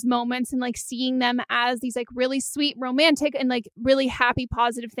in those moments and like seeing them as these like really sweet, romantic and like really happy,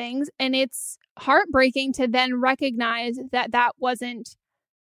 positive things. And it's heartbreaking to then recognize that that wasn't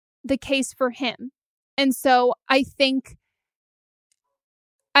the case for him. And so I think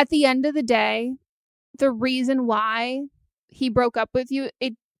at the end of the day, the reason why he broke up with you,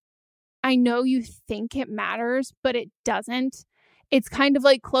 I know you think it matters, but it doesn't. It's kind of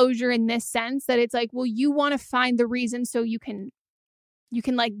like closure in this sense that it's like, well, you want to find the reason so you can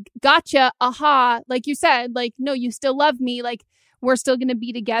like, gotcha, aha, like you said, like, no, you still love me, like, we're still going to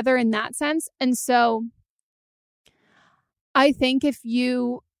be together in that sense. And so I think if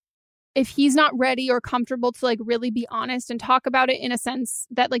he's not ready or comfortable to like really be honest and talk about it in a sense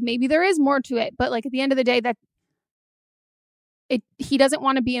that like maybe there is more to it, but like at the end of the day that he doesn't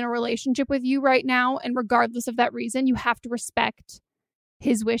want to be in a relationship with you right now, and regardless of that reason, you have to respect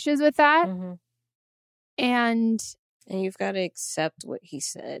his wishes with that. And you've got to accept what he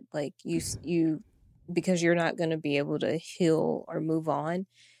said. Like you because you're not going to be able to heal or move on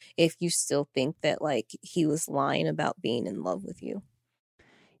if you still think that like he was lying about being in love with you.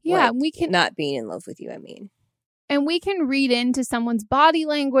 Yeah, like, we can not being in love with you, I mean. And we can read into someone's body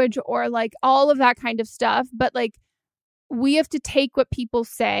language or like all of that kind of stuff, but like we have to take what people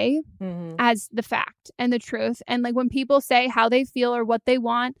say as the fact and the truth. And like when people say how they feel or what they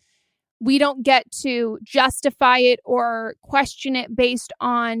want, we don't get to justify it or question it based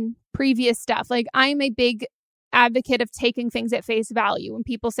on previous stuff. Like, I'm a big advocate of taking things at face value when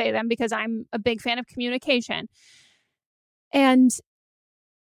people say them, because I'm a big fan of communication. And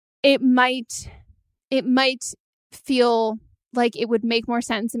it might feel like it would make more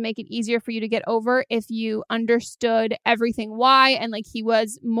sense and make it easier for you to get over if you understood everything why, and like he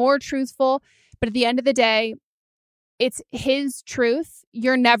was more truthful. But at the end of the day, it's his truth.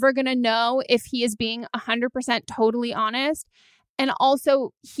 You're never going to know if he is being 100% totally honest. And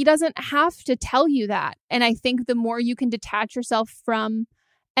also, he doesn't have to tell you that. And I think the more you can detach yourself from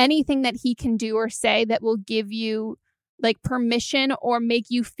anything that he can do or say that will give you like permission or make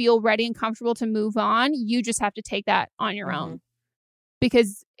you feel ready and comfortable to move on, you just have to take that on your own.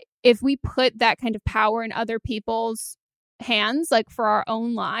 Because if we put that kind of power in other people's hands, like for our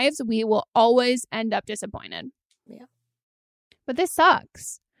own lives, we will always end up disappointed. Yeah. But this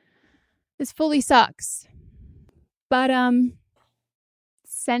sucks. This fully sucks. But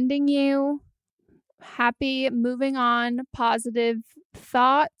sending you happy, moving on, positive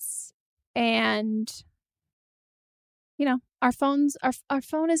thoughts. And, you know, our phone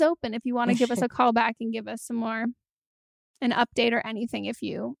is open if you want to give us a call back and give us some more, an update or anything if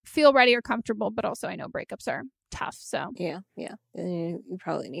you feel ready or comfortable. But also, I know breakups are tough. So yeah. And you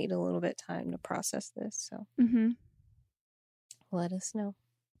probably need a little bit of time to process this. So let us know.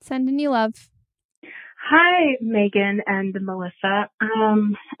 Sending you love. Hi, Megan and Melissa.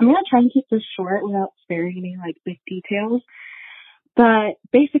 I'm going to try and keep this short without sparing any like big details. But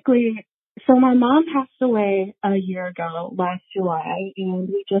basically, so my mom passed away a year ago, last July, and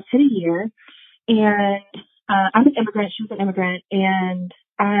we just hit a year. And I'm an immigrant. She was an immigrant. And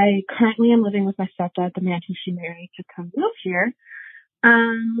I currently am living with my stepdad, the man who she married to come live here.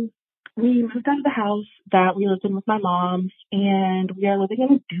 We moved out of the house that we lived in with my mom, and we are living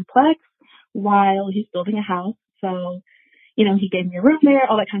in a duplex while he's building a house. So, you know, he gave me a room there,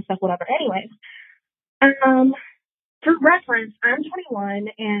 all that kind of stuff, whatever. Anyways, for reference, I'm 21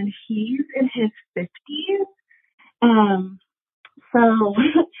 and he's in his 50s. So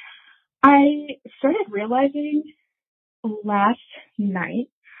I started realizing last night,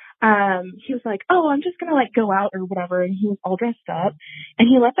 he was like, oh, I'm just going to like go out or whatever. And he was all dressed up and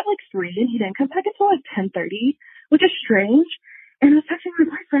he left at like 3 and he didn't come back until like 10:30, which is strange. And I was texting my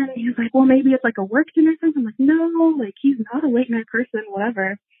boyfriend and he was like, well, maybe it's like a work dinner or something. I'm like, no, like he's not a late night person,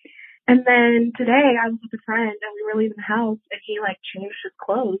 whatever. And then today I was with a friend and we were leaving the house and he like changed his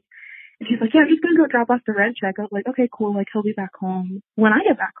clothes. And he's like, yeah, I'm just going to go drop off the rent check. I was like, okay, cool. Like he'll be back home when I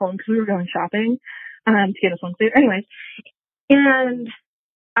get back home because we were going shopping to get us one food. Anyways, and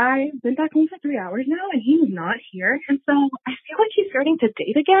I've been back home for 3 hours now and he's not here. And so I feel like he's starting to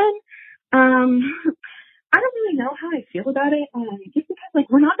date again. I don't really know how I feel about it, just because, like,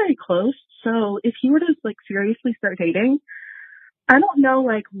 we're not very close. So if he were to, like, seriously start dating, I don't know,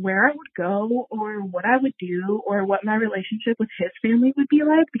 like, where I would go or what I would do or what my relationship with his family would be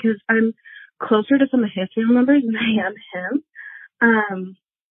like, because I'm closer to some of his family members than I am him.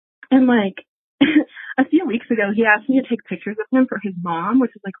 And, like, a few weeks ago, he asked me to take pictures of him for his mom,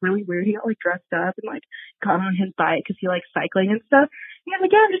 which is, like, really weird. He got, like, dressed up and, like, got on his bike because he likes cycling and stuff. He was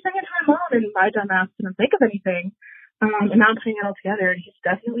like, yeah, I'm just sending it to my mom, and my dumbass didn't think of anything. And now I'm putting it all together, and he's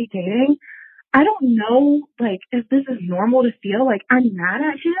definitely dating. I don't know, like, if this is normal to feel like I'm mad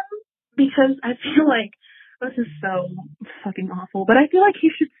at him, because I feel like this is so fucking awful, but I feel like he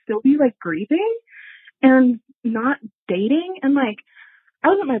should still be, like, grieving and not dating. And, like,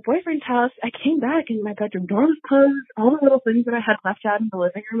 I was at my boyfriend's house. I came back and my bedroom door was closed. All the little things that I had left out in the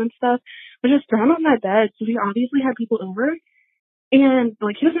living room and stuff were just thrown on my bed. So he obviously had people over. And,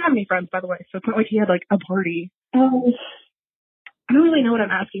 like, he doesn't have any friends, by the way. So it's not like he had, like, a party. I don't really know what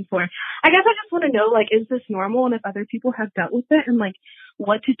I'm asking for. I guess I just want to know, like, is this normal? And if other people have dealt with it and, like,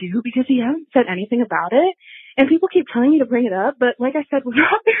 what to do? Because he hasn't said anything about it. And people keep telling me to bring it up. But like I said, we're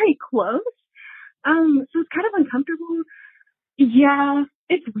not very close. So it's kind of uncomfortable. Yeah,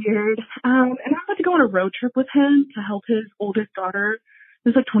 it's weird. And I'm about to go on a road trip with him to help his oldest daughter,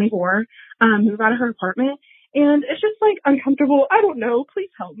 who's like 24, move out of her apartment. And it's just like uncomfortable. I don't know. Please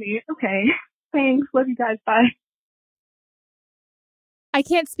help me. Okay. Thanks. Love you guys. Bye. I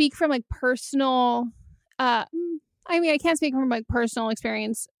can't speak from like personal, I can't speak from like personal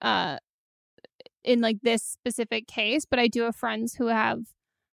experience, in like this specific case, but I do have friends who have,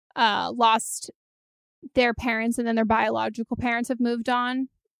 lost their parents and then their biological parents have moved on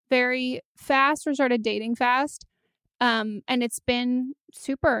very fast or started dating fast. And it's been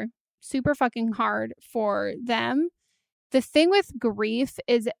super, super fucking hard for them. The thing with grief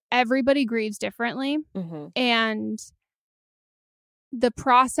is everybody grieves differently. And the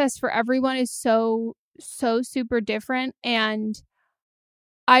process for everyone is so super different. And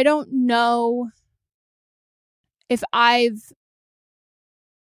I don't know if I've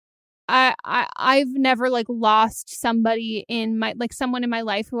never like lost somebody in my, like someone in my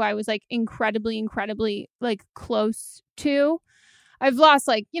life who I was like incredibly like close to. I've lost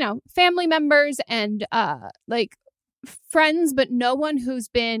like, you know, family members and like friends, but no one who's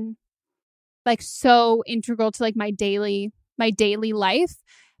been like so integral to like my daily life.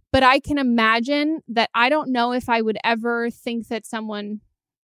 But I can imagine that I don't know if I would ever think that someone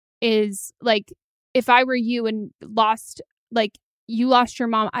is like, if I were you and lost, like you lost your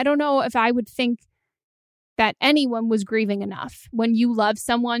mom, I don't know if I would think that anyone was grieving enough. When you love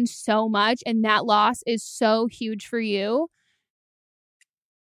someone so much and that loss is so huge for you,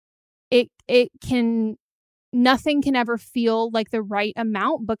 nothing can ever feel like the right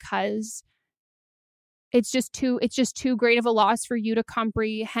amount, because it's just too great of a loss for you to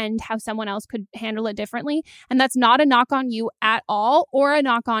comprehend how someone else could handle it differently. And that's not a knock on you at all or a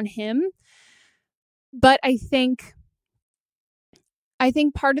knock on him. But I think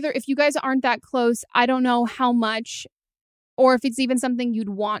part of if you guys aren't that close, I don't know how much, or if it's even something you'd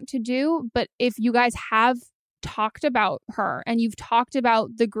want to do, but if you guys have talked about her and you've talked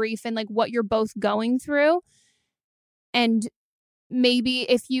about the grief and like what you're both going through, and maybe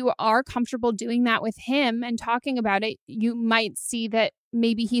if you are comfortable doing that with him and talking about it, you might see that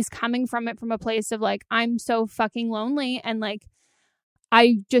maybe he's coming from it from a place of like, I'm so fucking lonely and like,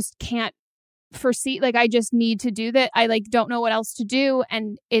 I just can't foresee, like, I just need to do that. I like don't know what else to do.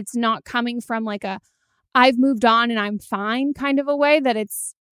 And it's not coming from like I've moved on and I'm fine kind of a way, that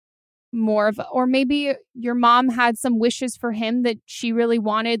it's more of, or maybe your mom had some wishes for him that she really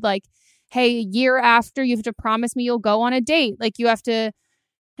wanted, like, hey, a year after you have to promise me you'll go on a date. Like you have to,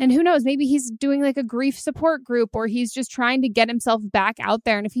 and who knows, maybe he's doing like a grief support group, or he's just trying to get himself back out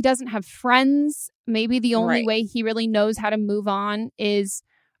there. And if he doesn't have friends, maybe the only way he really knows how to move on is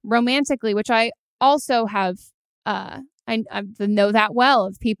romantically, which I also have, I know that well,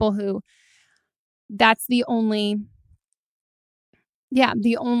 of people who that's the only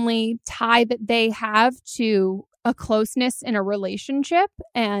tie that they have to a closeness in a relationship.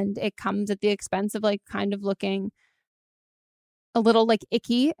 And it comes at the expense of like kind of looking a little like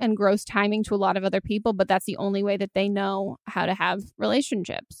icky and gross timing to a lot of other people, but that's the only way that they know how to have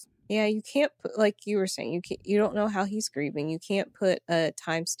relationships. Yeah, you can't put, like you were saying, you don't know how he's grieving. You can't put a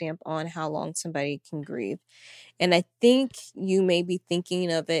timestamp on how long somebody can grieve. And I think you may be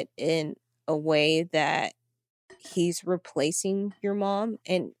thinking of it in a way that he's replacing your mom,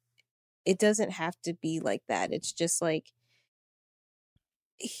 and it doesn't have to be like that. It's just like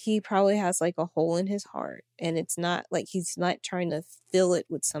he probably has like a hole in his heart, and it's not like he's not trying to fill it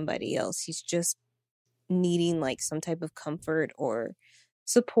with somebody else. He's just needing like some type of comfort or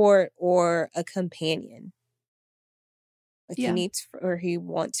support or a companion. Like he needs, or he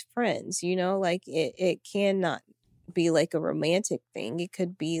wants friends, you know, like it cannot be like a romantic thing. It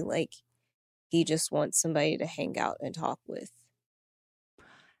could be like he just wants somebody to hang out and talk with.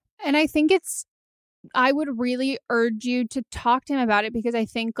 And I think I would really urge you to talk to him about it, because I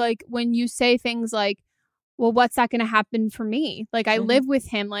think like when you say things like, well, what's that going to happen for me? Like I live with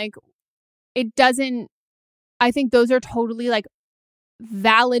him, like it doesn't, I think those are totally like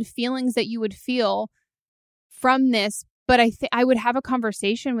valid feelings that you would feel from this. But I would have a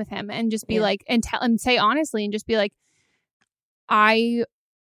conversation with him and just be like, and tell him, say honestly, and just be like, I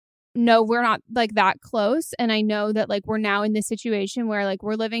know we're not like that close. And I know that like we're now in this situation where like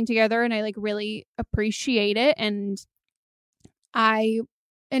we're living together, and I like really appreciate it. And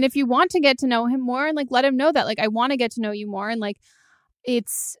if you want to get to know him more, and like let him know that like I want to get to know you more. And like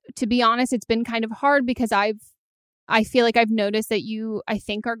it's, to be honest, it's been kind of hard because I feel like I've noticed that you, I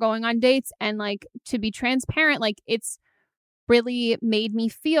think, are going on dates, and like to be transparent, like it's really made me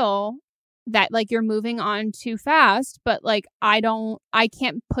feel that like you're moving on too fast. But like I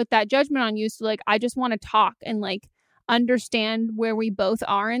can't put that judgment on you. So like I just want to talk and like understand where we both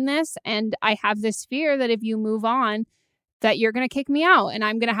are in this. And I have this fear that if you move on, that you're going to kick me out and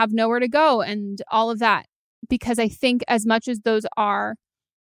I'm going to have nowhere to go and all of that. Because I think as much as those are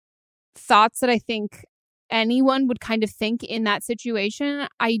thoughts that I think anyone would kind of think in that situation,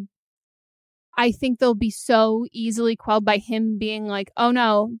 I think they'll be so easily quelled by him being like, oh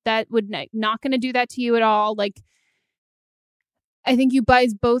no, that would not going to do that to you at all. Like, I think you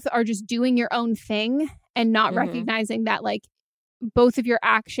guys both are just doing your own thing and not recognizing that like both of your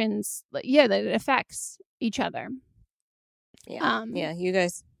actions, that it affects each other. Yeah. You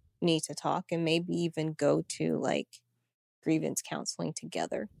guys need to talk and maybe even go to like grievance counseling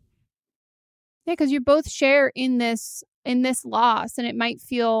together. Yeah, because you both share in this loss, and it might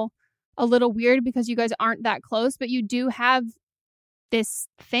feel a little weird because you guys aren't that close, but you do have this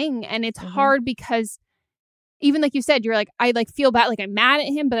thing, and it's hard because even like you said, you're like, I like feel bad, like I'm mad at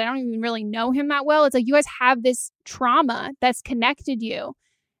him, but I don't even really know him that well. It's like you guys have this trauma that's connected you.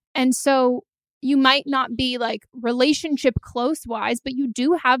 And so you might not be like relationship close wise, but you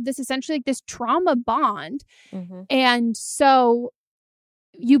do have this essentially like this trauma bond. And so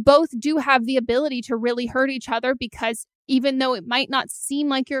you both do have the ability to really hurt each other because even though it might not seem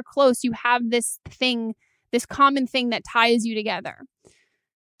like you're close, you have this thing, this common thing that ties you together.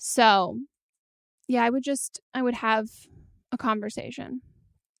 So yeah, I would have a conversation.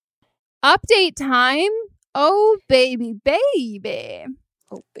 Update time. Oh, baby.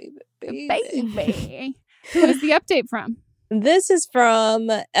 Oh, baby. Who is the update from? This is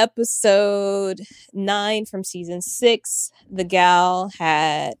from episode 9 from season 6. The gal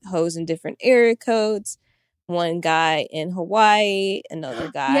had hoes in different area codes. One guy in Hawaii,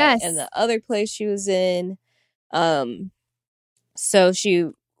 another guy in the other place she was in. So she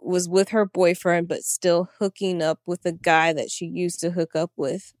was with her boyfriend, but still hooking up with a guy that she used to hook up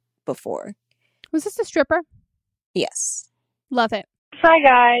with before. Was this a stripper? Yes. Love it. Hi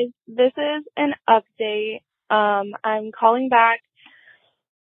guys, this is an update. I'm calling back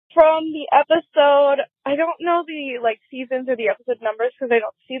from the episode. I don't know the seasons or the episode numbers because I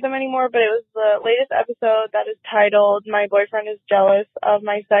don't see them anymore, but it was the latest episode that is titled "My Boyfriend is Jealous of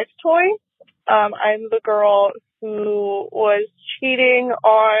My Sex Toy." I'm the girl who was cheating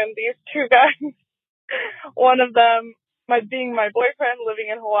on these two guys. One of them being my boyfriend living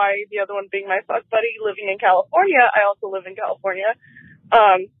in Hawaii, the other one being my fuck buddy living in California. I also live in California.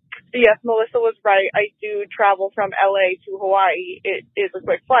 Yes, Melissa was right. I do travel from LA to Hawaii. It is a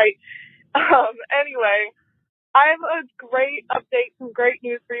quick flight. Anyway, I have a great update, some great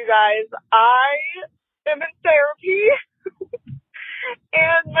news for you guys. I am in therapy.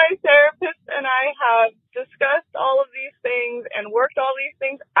 And my therapist and I have discussed all of these things and worked all these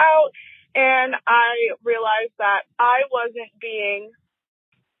things out. And I realized that I wasn't being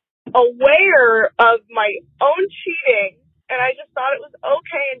aware of my own cheating. And I just thought it was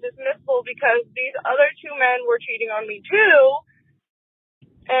okay and dismissible because these other two men were cheating on me too.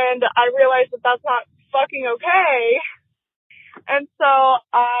 And I realized that that's not fucking okay. And so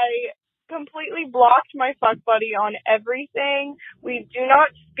I completely blocked my fuck buddy on everything. We do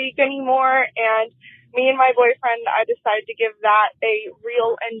not speak anymore, and me and my boyfriend, I decided to give that a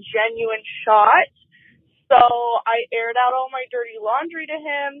real and genuine shot. So I aired out all my dirty laundry to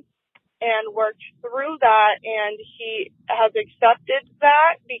him and worked through that, and he has accepted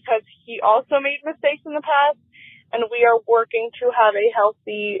that because he also made mistakes in the past, and we are working to have a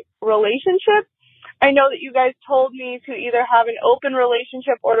healthy relationship. I know that you guys told me to either have an open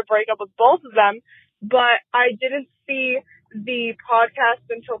relationship or to break up with both of them, but I didn't see the podcast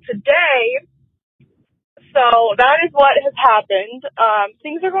until today. So that is what has happened.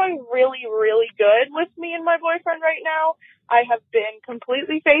 Things are going really, really good with me and my boyfriend right now. I have been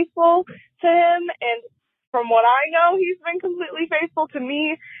completely faithful to him, and from what I know, he's been completely faithful to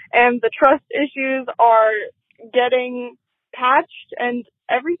me, and the trust issues are getting patched, and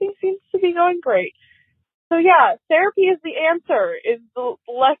everything seems to be going great. So yeah, therapy is the answer, is the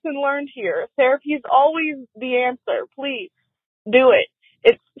lesson learned here. Therapy is always the answer. Please do it.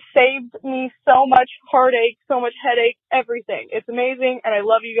 It's saved me so much heartache, so much headache, everything. It's amazing, and I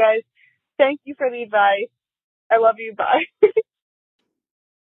love you guys. Thank you for the advice. I love you. Bye.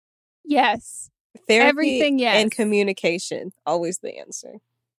 Yes. Therapy Everything, yes. and communication, always the answer.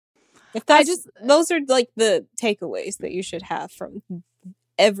 If that's those are like the takeaways that you should have from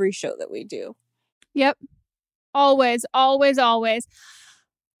every show that we do. Yep. Always, always, always.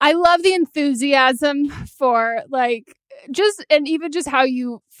 I love the enthusiasm for and even just how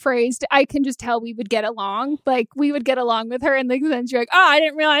you phrased, I can just tell we would get along. Like we would get along with her, and then you're like, oh, I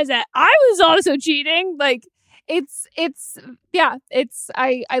didn't realize that I was also cheating. Like I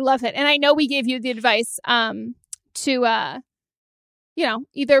love it. And I know we gave you the advice to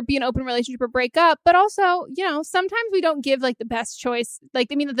either be an open relationship or break up, but also, sometimes we don't give the best choice.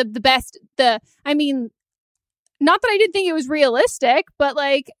 Not that I didn't think it was realistic, but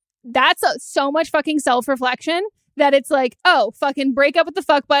that's so much fucking self-reflection that it's fucking break up with the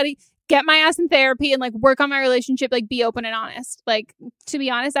fuck buddy, get my ass in therapy and work on my relationship, be open and honest. To be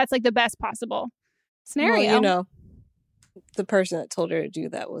honest, that's the best possible scenario. Well, the person that told her to do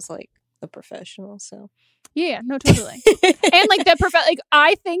that was a professional, so. Yeah, no, totally. And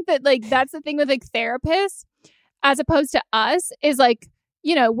I think that that's the thing with therapists as opposed to us is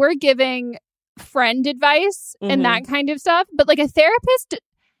we're giving friend advice and that kind of stuff, but a therapist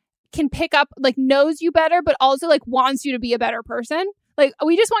can pick up, like, knows you better, but also like wants you to be a better person. Like,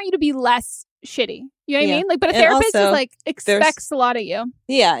 we just want you to be less shitty. You know what I mean? Like, but a therapist is like expects a lot of you.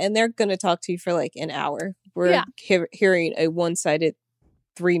 Yeah, and they're going to talk to you for like an hour. We're hearing a one-sided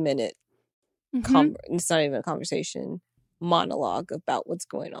 3-minute it's not even a conversation, monologue about what's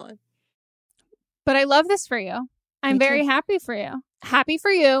going on. But I love this for you. I'm very happy for you. Happy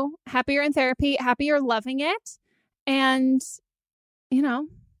for you. Happy you're in therapy. Happy you're loving it. And, you know,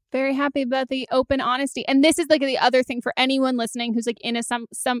 very happy about the open honesty. And this is like the other thing for anyone listening who's like in a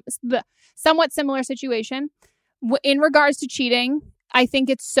somewhat similar situation. In regards to cheating, I think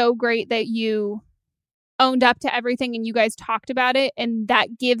it's so great that you owned up to everything and you guys talked about it. And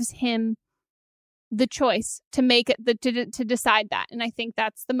that gives him the choice to make it, to decide that. And I think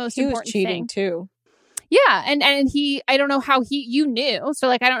that's the most important thing. He was cheating too. Yeah. And he, I don't know how you knew. So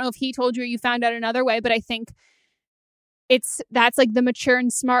like, I don't know if he told you or you found out another way, but I think that's like the mature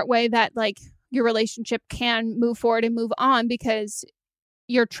and smart way that like your relationship can move forward and move on, because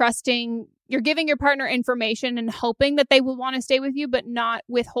you're trusting, you're giving your partner information and hoping that they will want to stay with you, but not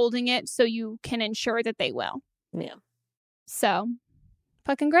withholding it so you can ensure that they will. Yeah. So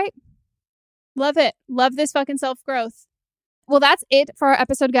fucking great. Love it. Love this fucking self-growth. Well, that's it for our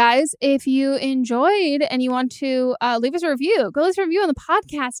episode, guys. If you enjoyed and you want to leave us a review, go leave us a review on the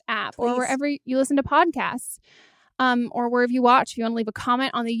podcast app or wherever you listen to podcasts, or wherever you watch. If you want to leave a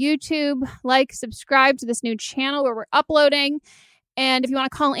comment on the YouTube, like, subscribe to this new channel where we're uploading. And if you want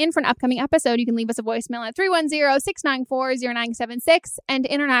to call in for an upcoming episode, you can leave us a voicemail at 310-694-0976. And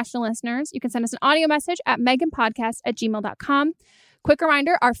international listeners, you can send us an audio message at meganpodcast@gmail.com. Quick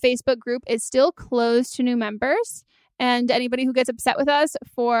reminder, our Facebook group is still closed to new members. And anybody who gets upset with us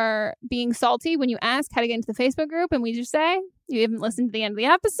for being salty when you ask how to get into the Facebook group and we just say, you haven't listened to the end of the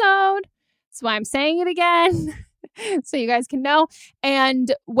episode. That's why I'm saying it again. So you guys can know.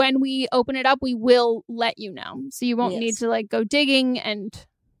 And when we open it up, we will let you know. So you won't need to like go digging and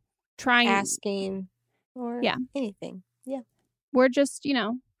trying. Asking or anything. Yeah. We're just, you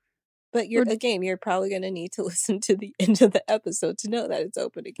know. But you're probably going to need to listen to the end of the episode to know that it's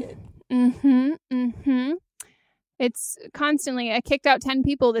open again. It's constantly, I kicked out 10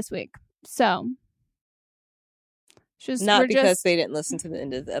 people this week. So. Not because they didn't listen to the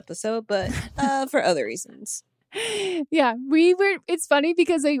end of the episode, but for other reasons. Yeah, it's funny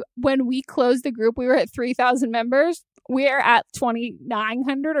because when we closed the group, we were at 3,000 members. We are at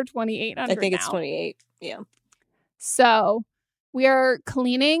 2,900 or 2,800 I think it's now. 28. Yeah. So we are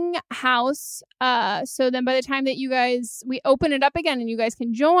cleaning house. So then by the time that we open it up again and you guys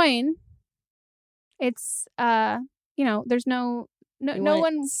can join, it's, there's no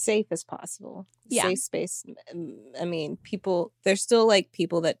one safe as possible. Yeah. Safe space. I mean, there's still like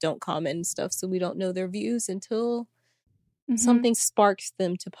people that don't comment and stuff, so we don't know their views until something sparks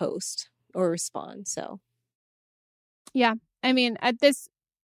them to post or respond. So yeah, I mean,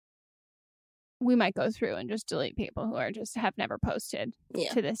 we might go through and just delete people who have never posted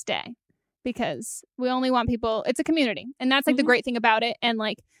to this day, because we only want people. It's a community, and that's like the great thing about it, and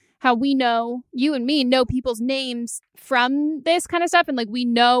like how we know, you and me know people's names from this kind of stuff. And like, we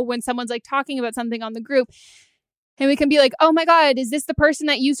know when someone's like talking about something on the group and we can be like, oh my God, is this the person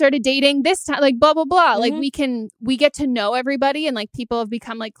that you started dating this time? Like blah, blah, blah. Like we get to know everybody, and like people have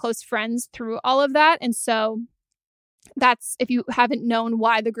become like close friends through all of that. And so that's, if you haven't known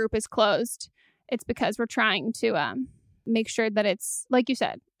why the group is closed, it's because we're trying to make sure that it's, like you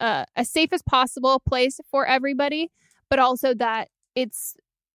said, as safe as possible place for everybody, but also that it's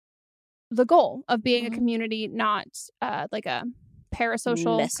the goal of being a community, not like a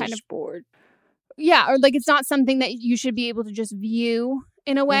parasocial message kind of board. Yeah, or like it's not something that you should be able to just view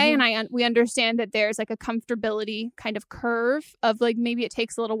in a way. And we understand that there's like a comfortability kind of curve of like maybe it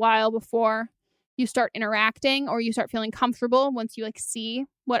takes a little while before you start interacting or you start feeling comfortable once you like see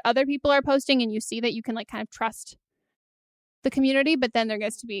what other people are posting and you see that you can like kind of trust the community. But then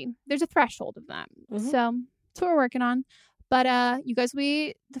there's a threshold of that. So that's what we're working on. But you guys will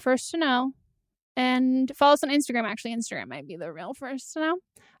be the first to know. And follow us on Instagram. Actually, Instagram might be the real first to know.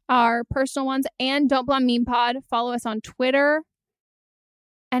 Our personal ones. And Don't Blonde Meme Pod. Follow us on Twitter.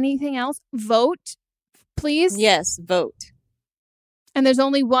 Anything else? Vote, please. Yes, vote. And there's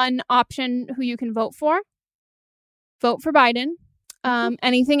only one option who you can vote for. Vote for Biden.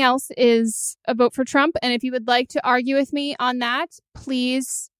 Anything else is a vote for Trump. And if you would like to argue with me on that,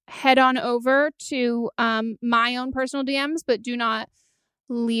 please head on over to my own personal DMs, but do not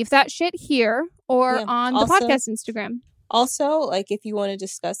leave that shit here or on the podcast Instagram. Also, like if you want to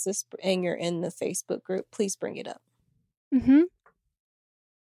discuss this and you're in the Facebook group, please bring it up.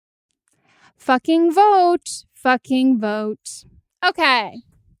 Fucking vote. Fucking vote. Okay.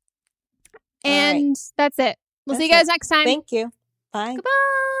 And that's it. We'll see you guys next time. Thank you. Bye. Goodbye.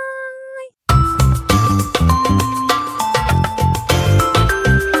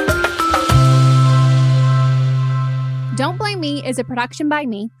 Don't Blame Me is a production by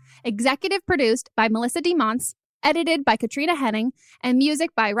me, executive produced by Melissa DeMonts, edited by Katrina Henning, and music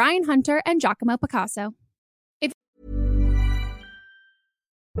by Ryan Hunter and Giacomo Picasso.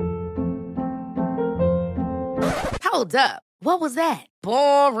 Hold up. What was that?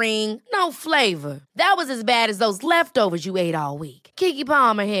 Boring. No flavor. That was as bad as those leftovers you ate all week. Keke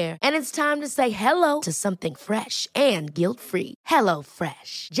Palmer here, and it's time to say hello to something fresh and guilt-free. Hello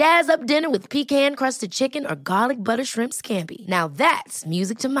Fresh. Jazz up dinner with pecan-crusted chicken or garlic butter shrimp scampi. Now that's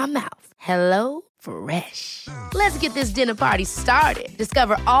music to my mouth. Hello Fresh. Let's get this dinner party started.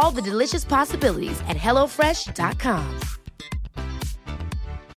 Discover all the delicious possibilities at HelloFresh.com.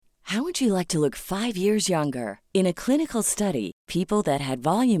 How would you like to look 5 years younger? In a clinical study, people that had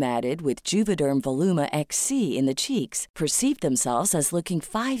volume added with Juvederm Voluma XC in the cheeks perceived themselves as looking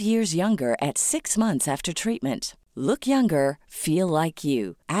 5 years younger at 6 months after treatment. Look younger, feel like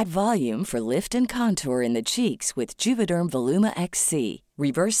you. Add volume for lift and contour in the cheeks with Juvederm Voluma XC.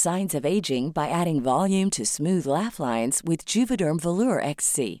 Reverse signs of aging by adding volume to smooth laugh lines with Juvederm Volure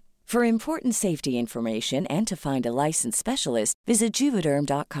XC. For important safety information and to find a licensed specialist, visit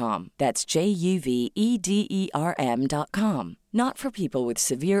Juvederm.com. That's JUVEDERM.com. Not for people with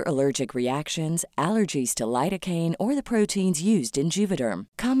severe allergic reactions, allergies to lidocaine, or the proteins used in Juvederm.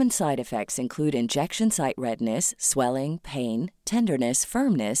 Common side effects include injection site redness, swelling, pain, tenderness,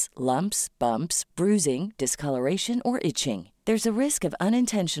 firmness, lumps, bumps, bruising, discoloration, or itching. There's a risk of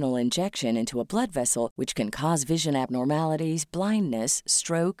unintentional injection into a blood vessel, which can cause vision abnormalities, blindness,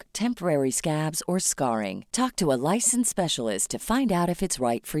 stroke, temporary scabs, or scarring. Talk to a licensed specialist to find out if it's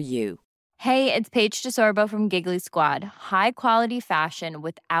right for you. Hey, it's Paige DeSorbo from Giggly Squad. High quality fashion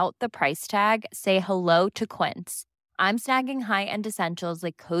without the price tag. Say hello to Quince. I'm snagging high-end essentials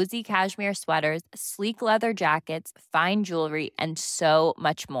like cozy cashmere sweaters, sleek leather jackets, fine jewelry, and so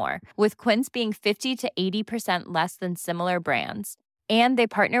much more. With Quince being 50 to 80% less than similar brands. And they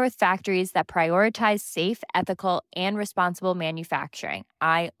partner with factories that prioritize safe, ethical, and responsible manufacturing.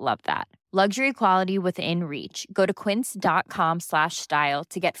 I love that. Luxury quality within reach. Go to quince.com/style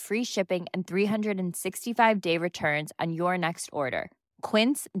to get free shipping and 365-day returns on your next order.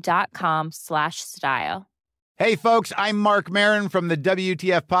 Quince.com/style. Hey, folks, I'm Mark Maron from the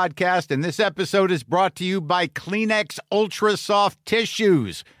WTF Podcast, and this episode is brought to you by Kleenex Ultra Soft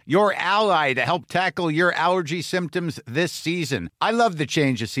Tissues, your ally to help tackle your allergy symptoms this season. I love the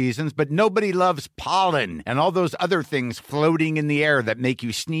change of seasons, but nobody loves pollen and all those other things floating in the air that make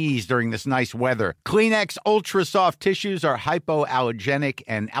you sneeze during this nice weather. Kleenex Ultra Soft Tissues are hypoallergenic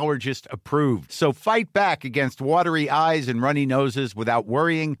and allergist approved, so fight back against watery eyes and runny noses without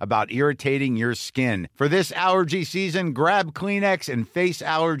worrying about irritating your skin. For this allergy season, grab Kleenex and face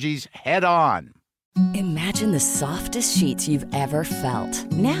allergies head on. Imagine the softest sheets you've ever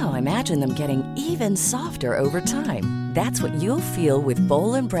felt. Now imagine them getting even softer over time. That's what you'll feel with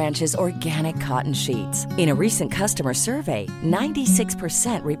Boll & Branch's organic cotton sheets. In a recent customer survey,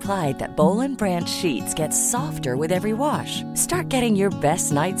 96% replied that Boll & Branch sheets get softer with every wash. Start getting your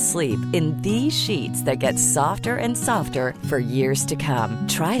best night's sleep in these sheets that get softer and softer for years to come.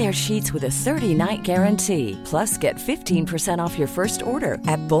 Try their sheets with a 30-night guarantee. Plus, get 15% off your first order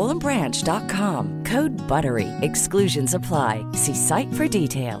at bollandbranch.com. Code BUTTERY. Exclusions apply. See site for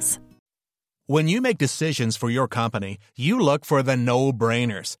details. When you make decisions for your company, you look for the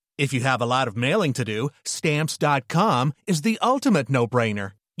no-brainers. If you have a lot of mailing to do, Stamps.com is the ultimate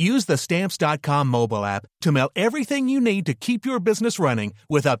no-brainer. Use the Stamps.com mobile app to mail everything you need to keep your business running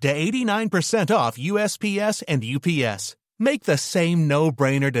with up to 89% off USPS and UPS. Make the same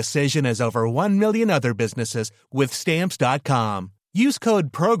no-brainer decision as over 1 million other businesses with Stamps.com. Use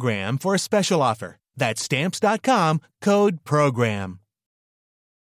code PROGRAM for a special offer. That's Stamps.com, code PROGRAM.